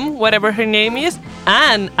Klum, whatever her name is,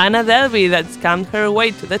 and Anna Delvey that's come her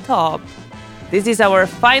way to the top. This is our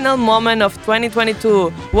final moment of 2022.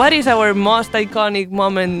 What is our most iconic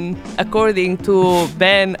moment according to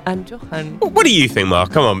Ben and Johan? What do you think,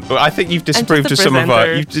 Mark? Come on. I think you've disproved of some of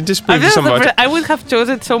our. You've disproved of some of our. I would have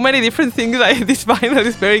chosen so many different things. This final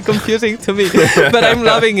is very confusing to me, but I'm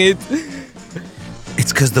loving it.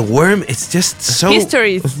 It's because the worm, it's just so...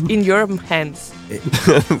 History is in your hands.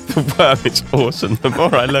 The worm, it's awesome. The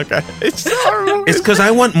more I look at it, it's so horrible. It's because I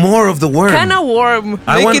want more of the worm. Can a worm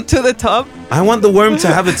make it to the top? I want the worm to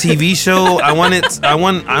have a TV show. I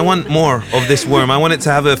want more of this worm. I want it to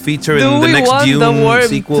have a feature in the next Dune the worm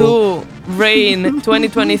sequel. to reign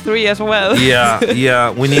 2023 as well?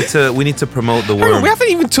 Yeah. We need to promote the worm. We haven't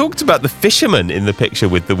even talked about the fisherman in the picture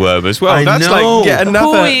with the worm as well. I That's know. like yet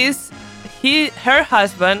another. Who is her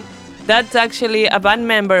husband? That's actually a band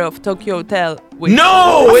member of Tokyo Hotel.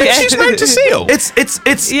 No! I think she's married to Seal. It's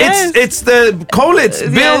Yes. the Cowlitz,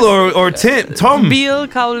 Bill or Tom. Bill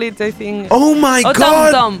Cowlitz, I think. Oh my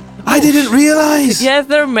God! Tom. I didn't realize. Yes,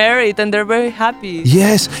 they're married and they're very happy.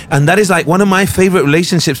 Yes, and that is like one of my favorite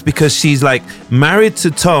relationships because she's like married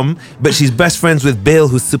to Tom, but she's best friends with Bill,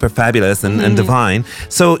 who's super fabulous and divine.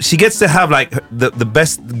 So she gets to have like the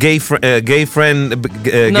best gay best friend.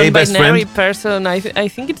 Non-binary person. I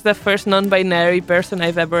think it's the first non-binary person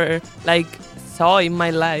I've ever saw in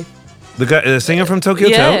my life. The singer from Tokyo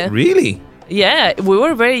Hotel, really? Yeah, we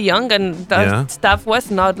were very young and that stuff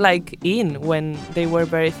was not in when they were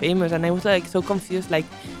very famous, and I was so confused,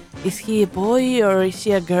 is he a boy or is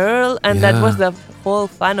she a girl? And that was the whole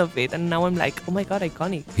fun of it, and now I'm oh my god,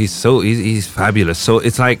 iconic. He's fabulous. So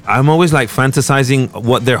it's I'm always fantasizing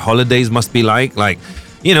what their holidays must be like.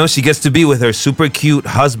 She gets to be with her super cute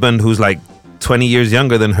husband who's 20 years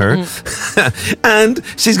younger than her, and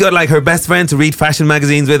she's got her best friend to read fashion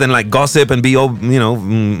magazines with and gossip and be all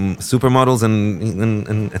supermodels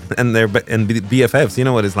and their BFFs. You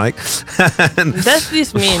know what it's like. Does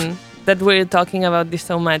this mean that we're talking about this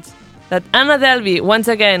so much that Anna Delvey once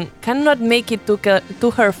again cannot make it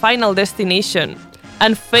to her final destination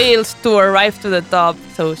and fails to arrive to the top,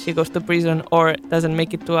 so she goes to prison or doesn't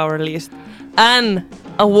make it to our list, and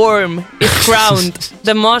a worm is crowned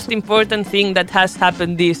the most important thing that has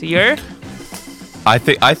happened this year? I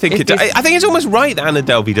think it's almost right that Anna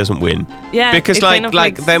Delvey doesn't win. Yeah, because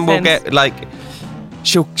then we'll get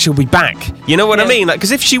she'll be back. You know what I mean?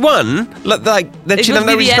 Because if she won, then she'd have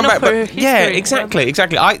no reason to come back. But yeah, exactly.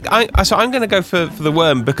 So I'm going to go for the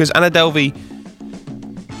worm because Anna Delvey,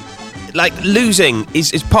 losing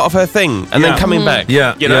is part of her thing, and then coming back.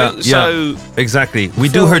 So exactly, we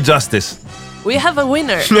do her justice. We have a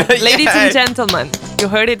winner, ladies and gentlemen. You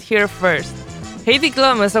heard it here first. Heidi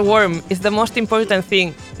Klum as a worm is the most important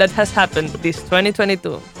thing that has happened this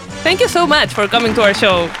 2022. Thank you so much for coming to our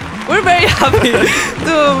show. We're very happy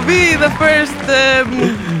to be the first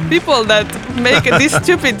people that make this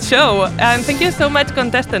stupid show. And thank you so much,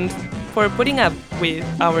 contestants, for putting up with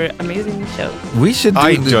our amazing show. We should.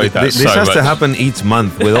 I enjoyed that. This has to happen each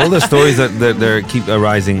month with all the stories that keep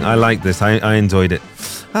arising. I like this. I enjoyed it.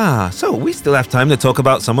 So we still have time to talk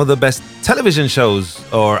about some of the best television shows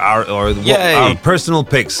or our personal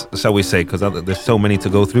picks, shall we say, because there's so many to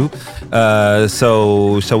go through.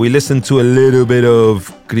 So shall we listen to a little bit of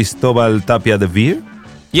Cristobal Tapia de Veer?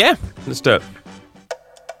 Yeah, let's do it.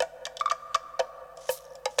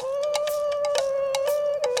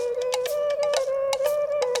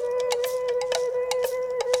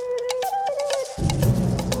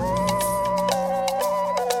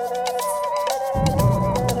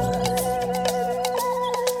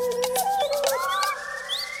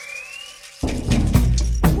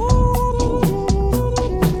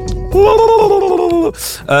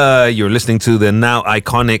 You're listening to the now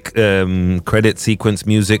iconic credit sequence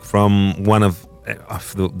music from one of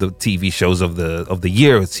the TV shows of the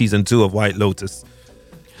year, season 2 of White Lotus.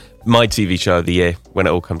 My TV show of the year, when it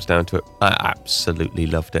all comes down to it. I absolutely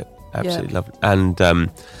loved it. Loved it. And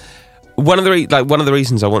one of the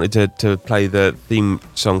reasons I wanted to play the theme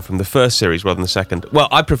song from the first series rather than the second. Well,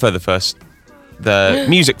 I prefer the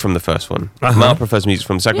music from the first one. Mark prefers music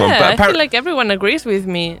from the second one. But I feel like everyone agrees with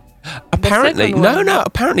me. apparently, second no, one. no.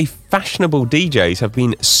 Apparently, fashionable DJs have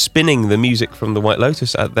been spinning the music from the White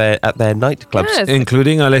Lotus at their nightclubs. Yes.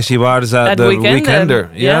 Including Alessi Bars at At the Weekender. Weekender.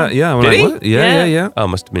 Yeah, yeah. I'm Did like, he? what? Yeah. Yeah. Oh, I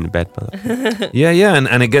must have been in bed by that. Yeah,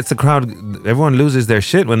 and it gets the crowd. Everyone loses their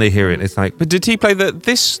shit when they hear it. It's like, But did he play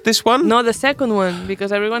this one? No, the second one,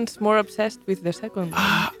 because everyone's more obsessed with the second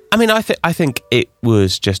one. I mean, I think it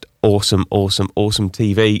was just awesome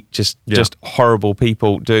TV. Just horrible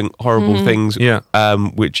people doing horrible things. Yeah.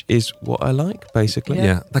 Which is what I like, basically.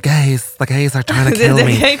 yeah, the gays are trying to kill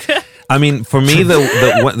me. I mean, for me,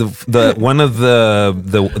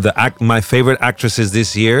 my favorite actresses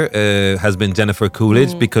this year has been Jennifer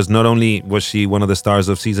Coolidge, because not only was she one of the stars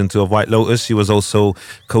of season 2 of White Lotus, she was also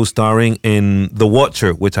co-starring in The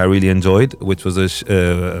Watcher, which I really enjoyed, which was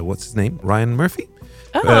what's his name, Ryan Murphy,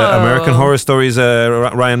 American Horror Stories,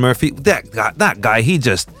 Ryan Murphy. That guy, he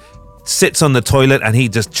just sits on the toilet and he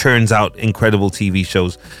just churns out incredible TV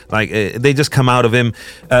shows. Like they just come out of him.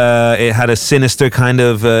 It had a sinister kind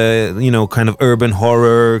of urban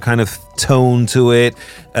horror kind of tone to it.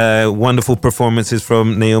 Wonderful performances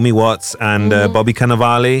from Naomi Watts and Bobby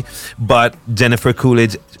Cannavale. But Jennifer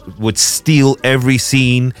Coolidge would steal every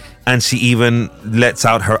scene, and she even lets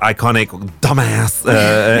out her iconic dumbass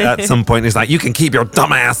at some point. It's like, you can keep your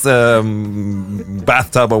dumbass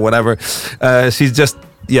bathtub or whatever. She's just,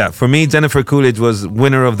 yeah, for me, Jennifer Coolidge was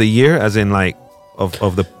winner of the year, as in like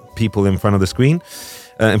of the people in front of the screen,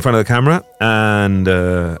 in front of the camera, and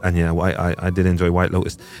yeah, I did enjoy White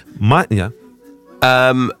Lotus.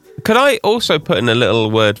 Could I also put in a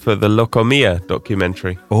little word for the Locomia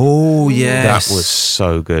documentary? Oh yes, That was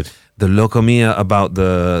so good. The Locomia about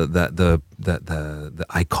the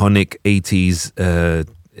iconic 80s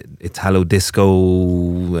Italo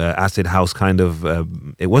disco acid house kind of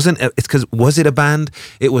it wasn't, it's because, was it a band?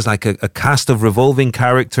 It was like a cast of revolving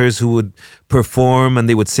characters who would perform, and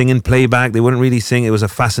they would sing in playback. They wouldn't really sing. It was a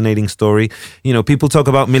fascinating story. You know, people talk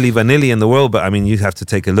about Milli Vanilli in the world, but I mean, you have to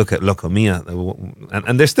take a look at Locomia,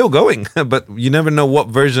 and they're still going, but you never know what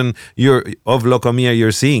version of Locomia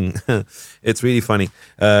you're seeing. It's really funny.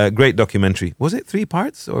 Great documentary. Was it 3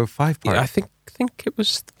 parts or 5 parts? Yeah, I think it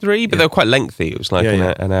was 3, but they were quite lengthy. It was like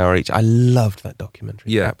an hour each. I loved that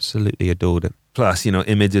documentary. Yeah. Absolutely adored it. Plus, you know,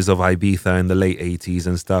 images of Ibiza in the late 80s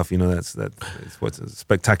and stuff. You know, that's what's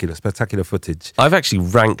spectacular footage. I've actually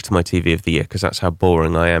ranked my TV of the year because that's how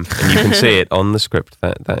boring I am, and you can see it on the script.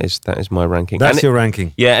 That is my ranking. That's your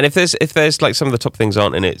ranking. Yeah, and if there's like some of the top things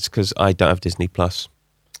aren't in it, it's because I don't have Disney Plus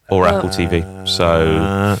or Apple TV.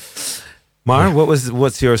 So, Mar,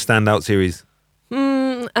 what's your standout series?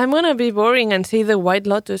 I'm gonna be boring and say the White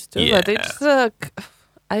Lotus too, Yeah. but it's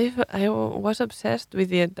I was obsessed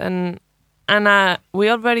with it, and we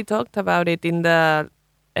already talked about it in the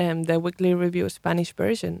weekly review Spanish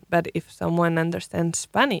version. But if someone understands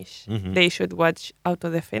Spanish, they should watch Auto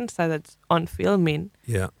Defensa, that's on Filmin.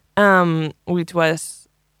 Yeah. Which was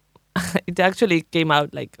it actually came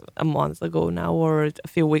out like a month ago now, or a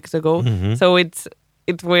few weeks ago. So it's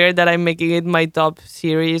weird that I'm making it my top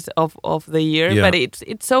series of the year, Yeah. but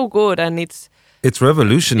it's so good, and it's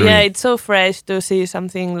revolutionary. yeah, it's so fresh to see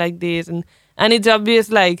something like this, and it's obvious,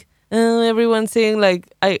 like everyone's saying like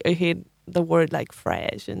I hate the word like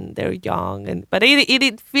fresh, and they're young, but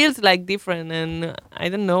it feels like different, and I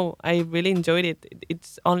don't know, I really enjoyed it.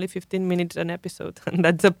 It's only 15 minutes an episode, and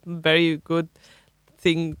that's a very good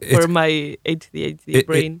thing for my ADHD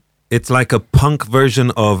brain. It's like a punk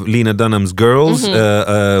version of Lena Dunham's Girls,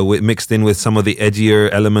 mixed in with some of the edgier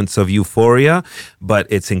elements of Euphoria, but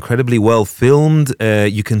it's incredibly well filmed.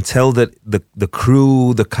 You can tell that the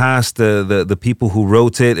crew, the cast, the people who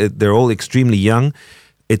wrote it, they're all extremely young.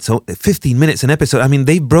 It's 15 minutes an episode. I mean,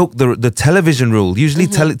 they broke the television rule. Usually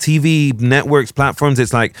TV networks, platforms,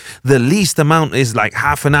 it's like the least amount is like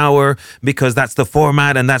half an hour because that's the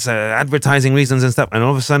format and that's advertising reasons and stuff. And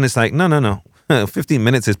all of a sudden it's like, no. 15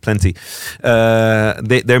 minutes is plenty.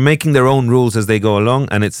 They're making their own rules as they go along,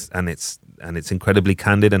 and it's incredibly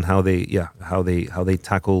candid in how they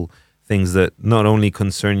tackle things that not only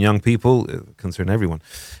concern young people, concern everyone.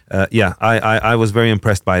 I was very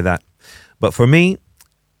impressed by that. But for me,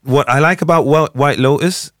 what I like about White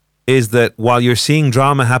Lotus is that while you're seeing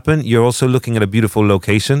drama happen, you're also looking at a beautiful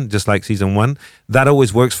location, just like season 1. That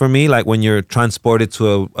always works for me, like when you're transported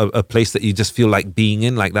to a place that you just feel like being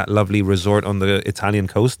in, like that lovely resort on the Italian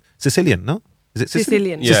coast. Sicilian, no? Is it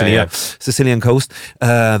Sicilian? Sicilian. Yeah. Sicilian coast.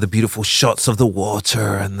 The beautiful shots of the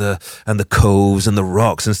water and the coves and the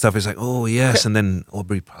rocks and stuff. It's like, oh yes. And then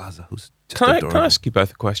Aubrey Plaza, who's just Can I adorable. ask you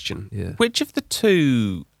both a question? Yeah. Which of the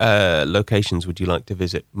 2 locations would you like to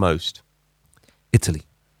visit most? Italy.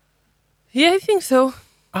 Yeah, I think so.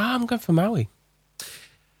 I'm going for Maui.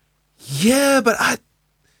 Yeah, but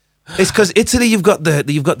it's because Italy, you've got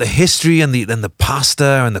the history and the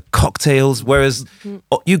pasta and the cocktails, whereas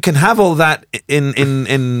you can have all that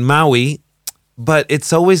in Maui, but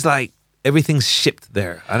it's always like everything's shipped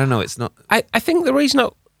there. I don't know. It's not. I think the reason.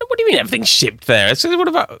 What do you mean everything's shipped there? So what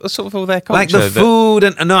about sort of all their culture? Like the food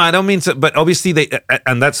and no, I don't mean to. But obviously they,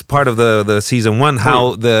 and that's part of the season one.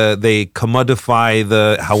 How they commodify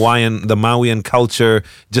the Mauian culture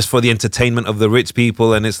just for the entertainment of the rich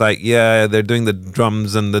people, and it's like they're doing the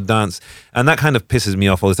drums and the dance, and that kind of pisses me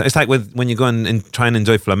off all the time. It's like when you go and try and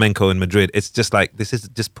enjoy flamenco in Madrid. It's just like this is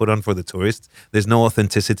just put on for the tourists. There's no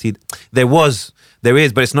authenticity. There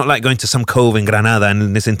is, but it's not like going to some cove in Granada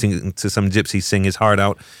and listening to some gypsies sing his heart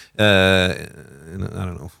out. I don't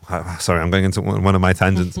know. Sorry, I'm going into one of my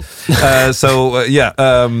tangents. I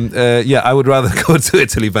would rather go to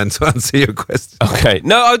Italy, Ben, to answer your question. Okay.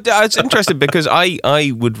 No, I was interested because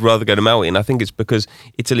I would rather go to Maui, and I think it's because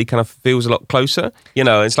Italy kind of feels a lot closer. You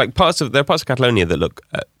know, it's like there are parts of Catalonia that look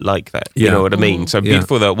like that. You know what I mean? So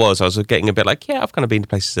beautiful though it was, I was getting a bit like, I've kind of been to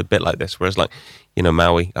places a bit like this, whereas like, you know,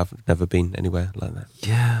 Maui, I've never been anywhere like that.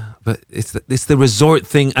 Yeah, but it's the resort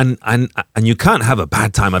thing, and you can't have a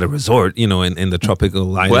bad time at a resort, you know, in the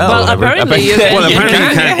tropical island. Well, apparently you can. Well, apparently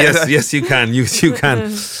you can. Yes, you can. You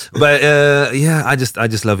can. But I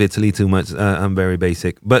just love Italy too much. I'm very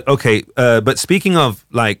basic. But okay. But speaking of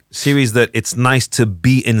like series that it's nice to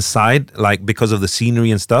be inside, like because of the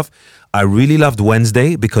scenery and stuff. I really loved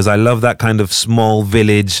Wednesday because I love that kind of small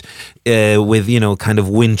village with, you know, kind of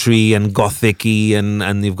wintry and gothic-y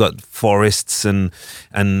and you've got forests and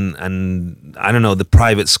I don't know, the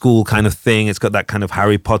private school kind of thing. It's got that kind of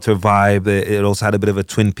Harry Potter vibe. It also had a bit of a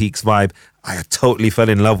Twin Peaks vibe. I totally fell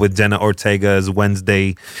in love with Jenna Ortega's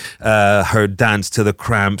Wednesday, her dance to the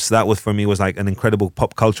Cramps. That was for me was like an incredible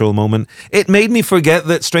pop cultural moment. It made me forget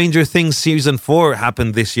that Stranger Things season 4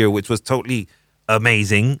 happened this year, which was totally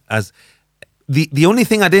amazing. As the only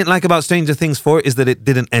thing I didn't like about Stranger Things 4 is that it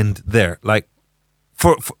didn't end there. Like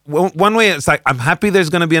for one way, it's like I'm happy there's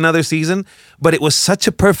going to be another season, but it was such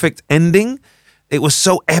a perfect ending. It was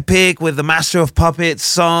so epic with the Master of Puppets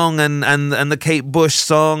song and the Kate Bush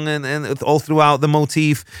song and all throughout the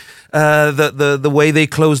motif. The way they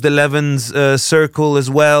closed Eleven's circle as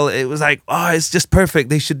well. It was like, it's just perfect.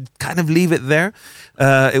 They should kind of leave it there.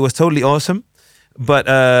 It was totally awesome. But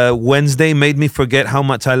Wednesday made me forget how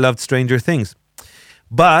much I loved Stranger Things.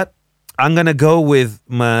 But I'm gonna go with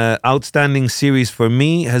my outstanding series for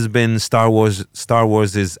me has been Star Wars'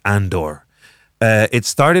 Andor. It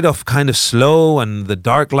started off kind of slow and the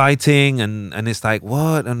dark lighting and it's like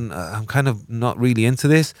what, and I'm kind of not really into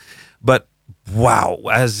this, but wow,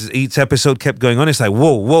 as each episode kept going on, it's like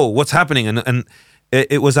whoa, what's happening? And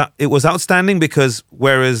it was outstanding because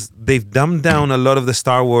whereas they've dumbed down a lot of the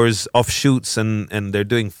Star Wars offshoots and they're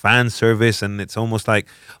doing fan service and it's almost like,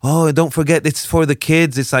 don't forget it's for the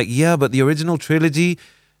kids. It's like, yeah, but the original trilogy,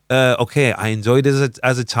 okay, I enjoyed it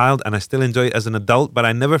as a child and I still enjoy it as an adult, but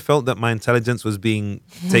I never felt that my intelligence was being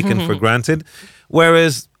taken for granted.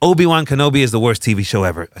 Whereas Obi-Wan Kenobi is the worst TV show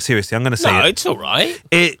ever. Seriously, I'm going to say it. No, it's all right.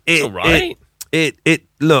 It's all right.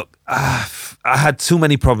 Look, I had too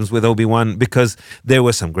many problems with Obi-Wan because there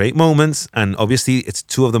were some great moments, and obviously it's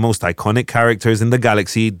two of the most iconic characters in the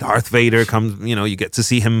galaxy. Darth Vader comes, you know, you get to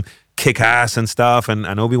see him kick ass and stuff, and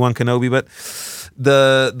Obi-Wan Kenobi, but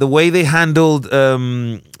the way they handled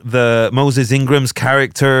the Moses Ingram's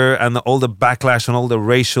character and all the backlash and all the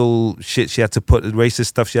racial shit racist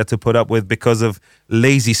stuff she had to put up with because of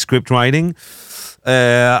lazy script writing,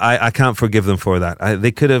 I can't forgive them for that.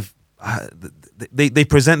 They could have. They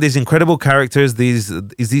present these incredible characters, these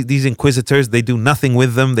inquisitors. They do nothing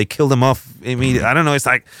with them. They kill them off immediately. I don't know. It's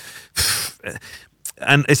like,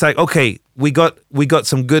 and it's like, okay, we got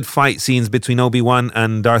some good fight scenes between Obi-Wan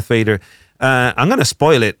and Darth Vader. I'm gonna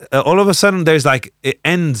spoil it. All of a sudden, there's like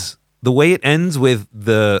the way it ends with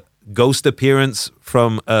the ghost appearance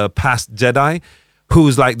from a past Jedi,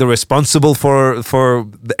 who's like the responsible for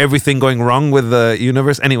everything going wrong with the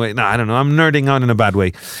universe. Anyway, I don't know. I'm nerding out in a bad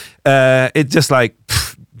way. It's just like,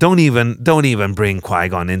 don't even bring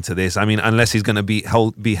Qui-Gon into this. I mean, unless he's going to be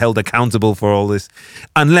held accountable for all this.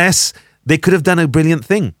 Unless they could have done a brilliant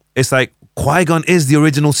thing. It's like Qui-Gon is the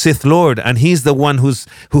original Sith Lord, and he's the one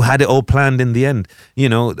who had it all planned in the end. You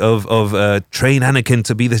know, of train Anakin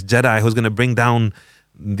to be this Jedi who's going to bring down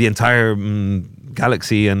the entire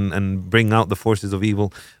galaxy and bring out the forces of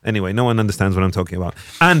evil. Anyway, no one understands what I'm talking about.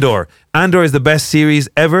 Andor is the best series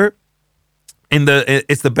ever.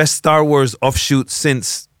 It's the best Star Wars offshoot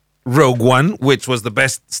since Rogue One, which was the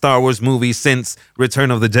best Star Wars movie since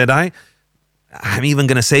Return of the Jedi. I'm even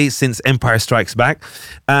going to say since Empire Strikes Back.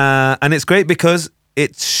 And it's great because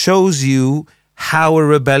it shows you how a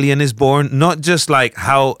rebellion is born, not just like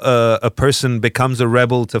how a person becomes a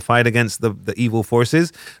rebel to fight against the evil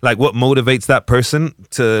forces, like what motivates that person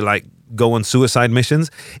to like go on suicide missions.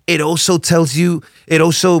 It also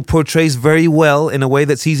portrays very well in a way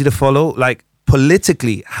that's easy to follow, like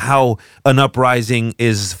politically how an uprising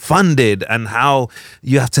is funded and how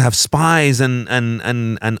you have to have spies and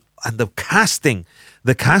the casting.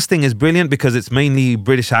 The casting is brilliant because it's mainly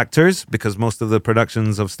British actors, because most of the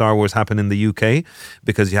productions of Star Wars happen in the UK,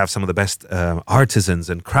 because you have some of the best artisans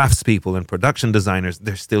and craftspeople and production designers.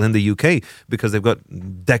 They're still in the UK because they've got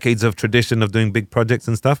decades of tradition of doing big projects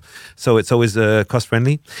and stuff. So it's always cost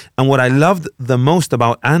friendly. And what I loved the most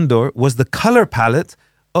about Andor was the color palette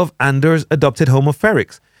of Andor's adopted home of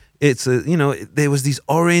Ferrix. It's, there was these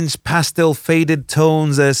orange pastel faded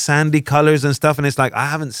tones, sandy colors and stuff. And it's like, I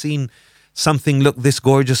haven't seen something look this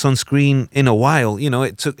gorgeous on screen in a while.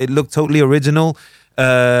 It looked totally original.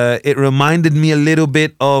 It reminded me a little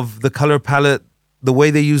bit of the color palette, the way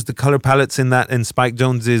they used the color palettes in Spike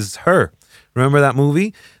Jonze's Her. Remember that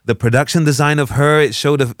movie? The production design of Her, it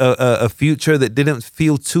showed a future that didn't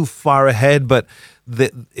feel too far ahead, but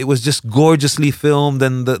it was just gorgeously filmed,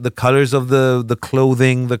 and the colors of the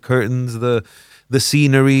clothing, the curtains, the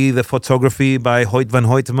scenery, the photography by Hoyt van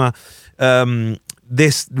Hoytema.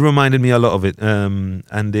 This reminded me a lot of it,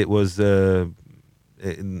 and it was, it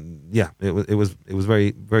was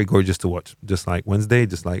very, very gorgeous to watch. Just like Wednesday,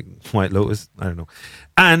 just like White Lotus. I don't know.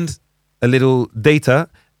 And a little data: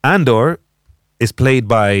 Cassian Andor is played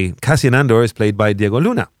by Diego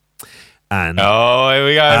Luna. And here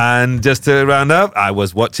we go. And just to round up, I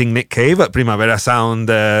was watching Nick Cave at Primavera Sound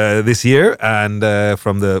this year, and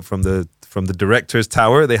from the director's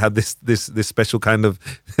tower, they had this special kind of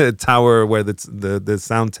tower where the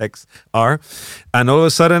sound techs are, and all of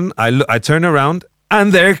a sudden I turn around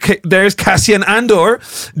and there's Cassian Andor,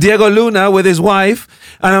 Diego Luna with his wife,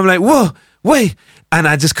 and I'm like, whoa, wait, and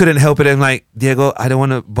I just couldn't help it. I'm like, Diego, I don't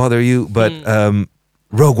want to bother you, but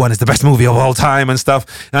Rogue One is the best movie of all time and stuff.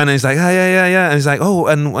 And he's like, yeah. And he's like, oh,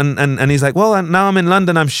 and he's like, well, now I'm in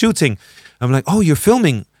London, I'm shooting. I'm like, oh, you're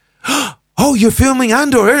filming. Oh, you're filming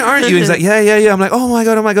Andor, aren't you? He's like, yeah. I'm like, oh my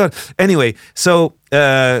god. Anyway, so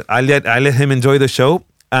I let him enjoy the show,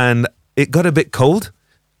 and it got a bit cold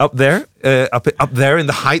up there, up there in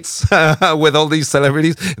the heights with all these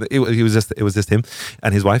celebrities. It was just him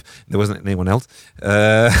and his wife. There wasn't anyone else.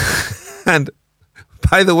 And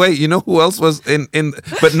by the way, you know who else was in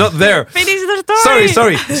but not there. Finish the story.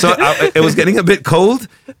 Sorry. So it was getting a bit cold,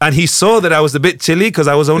 and he saw that I was a bit chilly because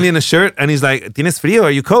I was only in a shirt, and he's like, "Tienes frío?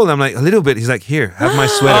 Are you cold?" I'm like, "A little bit." He's like, "Here, have my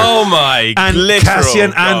sweater." Oh my! And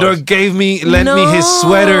Cassian Andor lent me his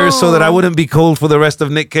sweater so that I wouldn't be cold for the rest of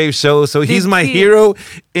Nick Cave's show. So he's my hero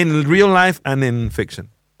in real life and in fiction.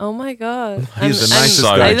 Oh my god! He's the nicest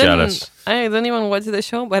guy. So jealous. I don't even watch the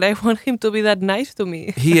show, but I want him to be that nice to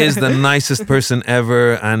me. He is the nicest person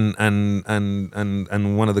ever, and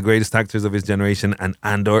one of the greatest actors of his generation. And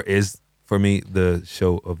Andor is, for me, the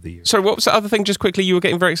show of the year. Sorry, what was the other thing? Just quickly, you were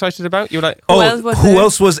getting very excited about. You were like, who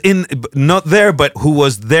else was in? Not there, but who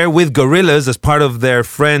was there with Gorillaz as part of their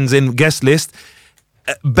friends in guest list?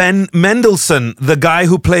 Ben Mendelsohn, the guy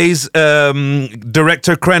who plays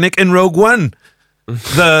Director Krennic in Rogue One.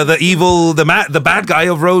 The bad guy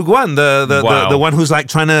of Rogue One, the one who's like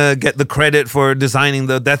trying to get the credit for designing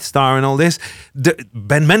the Death Star and all this.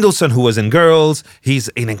 Ben Mendelsohn, who was in Girls, he's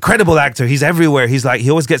an incredible actor. He's everywhere. He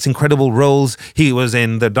always gets incredible roles. He was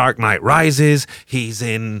in The Dark Knight Rises. He's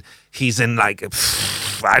in like,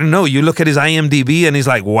 I don't know. You look at his IMDb and he's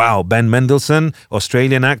like, wow, Ben Mendelsohn,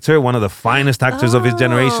 Australian actor, one of the finest actors of his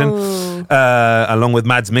generation, along with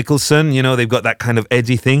Mads Mikkelsen. You know, they've got that kind of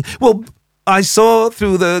edgy thing. Well, I saw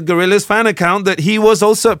through the Gorillaz fan account that he was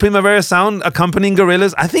also at Primavera Sound accompanying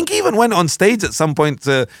Gorillaz. I think he even went on stage at some point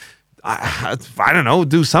to, I don't know,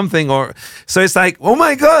 do something. So it's like, oh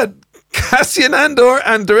my God, Cassian Andor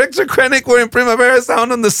and Director Krennic were in Primavera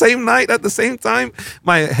Sound on the same night at the same time.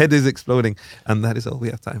 My head is exploding. And that is all we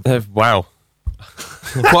have time for. Wow.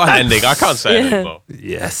 What an ending. I can't say it anymore.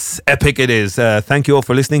 Yes, epic it is. Thank you all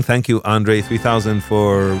for listening. Thank you, Andre 3000,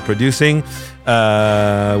 for producing.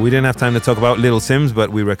 We didn't have time to talk about Little Sims, but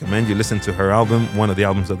we recommend you listen to her album, one of the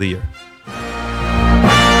albums of the year.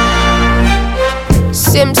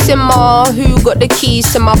 Sim Simmer, who got the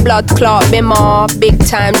keys to my blood clot bimmer? Big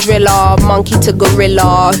time driller, monkey to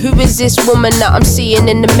gorilla. Who is this woman that I'm seeing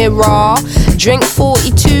in the mirror? Drink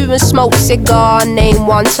 42 and smoke cigar. Name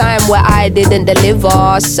one time where I didn't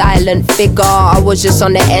deliver. Silent figure, I was just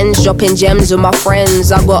on the ends, dropping gems with my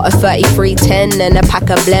friends. I got a 3310 and a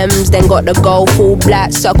pack of blems. Then got the gold full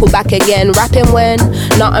black, circle back again. Rapping when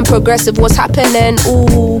nothing progressive was happening.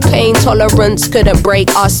 Ooh, pain tolerance couldn't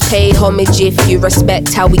break us. Pay homage if you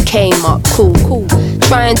respect how we came up. Cool.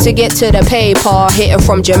 Trying to get to the paper, hitting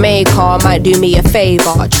from Jamaica might do me a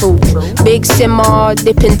favor. True. Big simmer,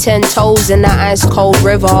 dipping 10 toes in the ice cold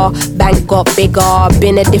river. Bank got bigger,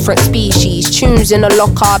 been a different species. Tunes in the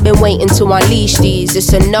locker, been waiting to unleash these.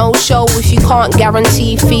 It's a no-show if you can't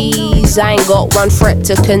guarantee fees. I ain't got one threat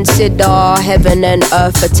to consider. Heaven and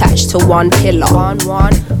earth attached to one pillar.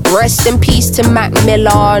 Rest in peace to Mac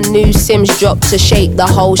Miller. New Sims dropped to shake the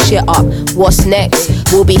whole shit up. What's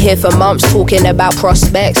next? We'll be here for months talking about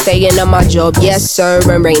prospects. Staying on my job, yes sir.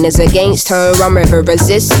 And rain is against her. I'm river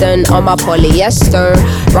resistant on my polyester.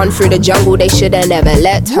 Run through the jungle, they shoulda never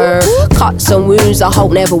let her. Cuts and wounds I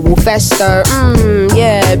hope never will fester.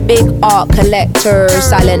 Yeah, big art collector,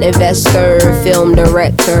 silent investor, film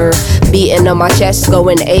director. Beating on my chest,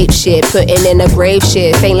 going ape shit, putting in a grave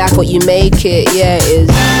shit. Ain't like what you make it, yeah it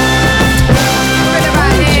is.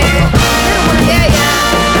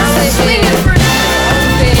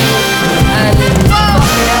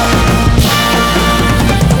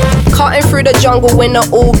 Cutting through the jungle in the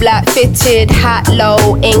all black fitted hat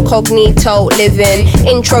low, incognito living.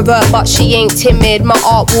 Introvert but she ain't timid. My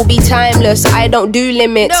art will be timeless, I don't do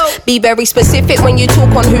limits. Be very specific when you talk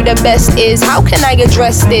on who the best is. How can I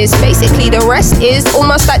address this? Basically the rest is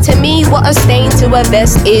almost like to me what a stain to a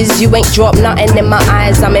vest is. You ain't dropped nothing in my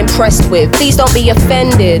eyes I'm impressed with. Please don't be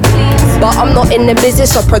offended, but I'm not in the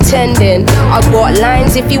business of pretending. I got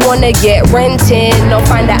lines if you wanna get renting, or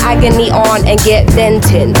find the agony on and get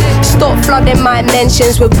venting. Stop flooding my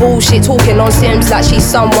mentions with bullshit, talking on Sims like she's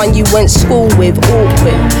someone you went school with.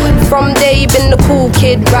 Awkward. From day been the cool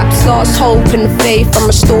kid, rap starts hope and faith I'm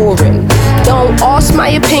restoring. Don't ask my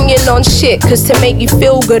opinion on shit, cause to make you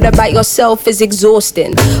feel good about yourself is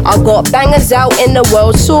exhausting. I got bangers out in the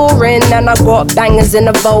world soaring, and I got bangers in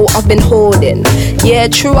the vault I've been hoarding. Yeah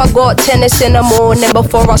true, I got tennis in the morning.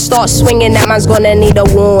 Before I start swinging, that man's gonna need a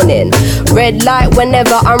warning. Red light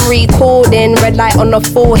whenever I'm recording, red light on the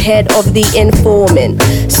forehead of the informant.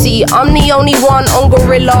 See, I'm the only one on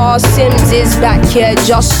Gorilla. Sims is back here,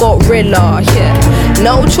 just got Rilla. Yeah,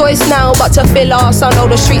 no choice now but to fill us. I know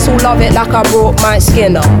the streets will love it like I brought my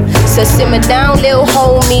Skinner. So simmer down, little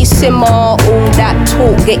homie, simmer. All that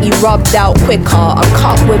talk get you rubbed out quicker. I'm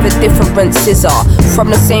cut with a different scissor, from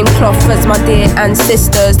the same cloth as my dear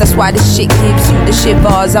ancestors. That's why this shit gives you the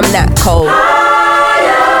shivers. I'm that cold.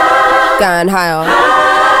 Going higher.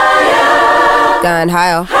 Going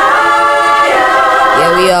higher.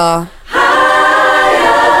 Yeah, we are.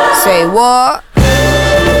 Say what?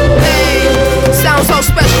 Hey, sounds so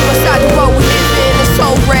special inside the world we live in. It's so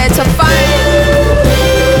rare to find.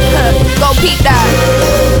 Go peep that.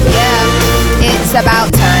 Yeah, it's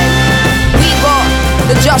about time. We got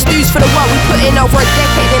the just dues for the work we put in over a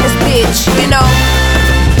decade in this bitch, you know?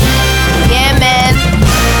 Yeah, man.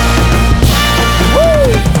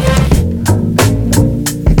 Woo!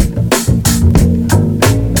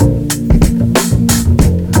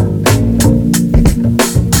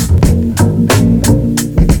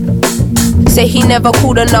 Say he never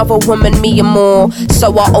called another woman me and more.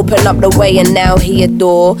 So I opened up the way and now he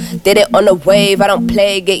adore. Did it on a wave, I don't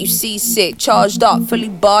play, get you seasick. Charged up, fully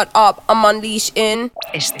barred up, I'm unleashed in.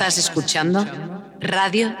 Estás escuchando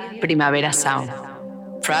Radio Primavera Sound,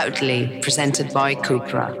 proudly presented by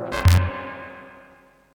Kukra.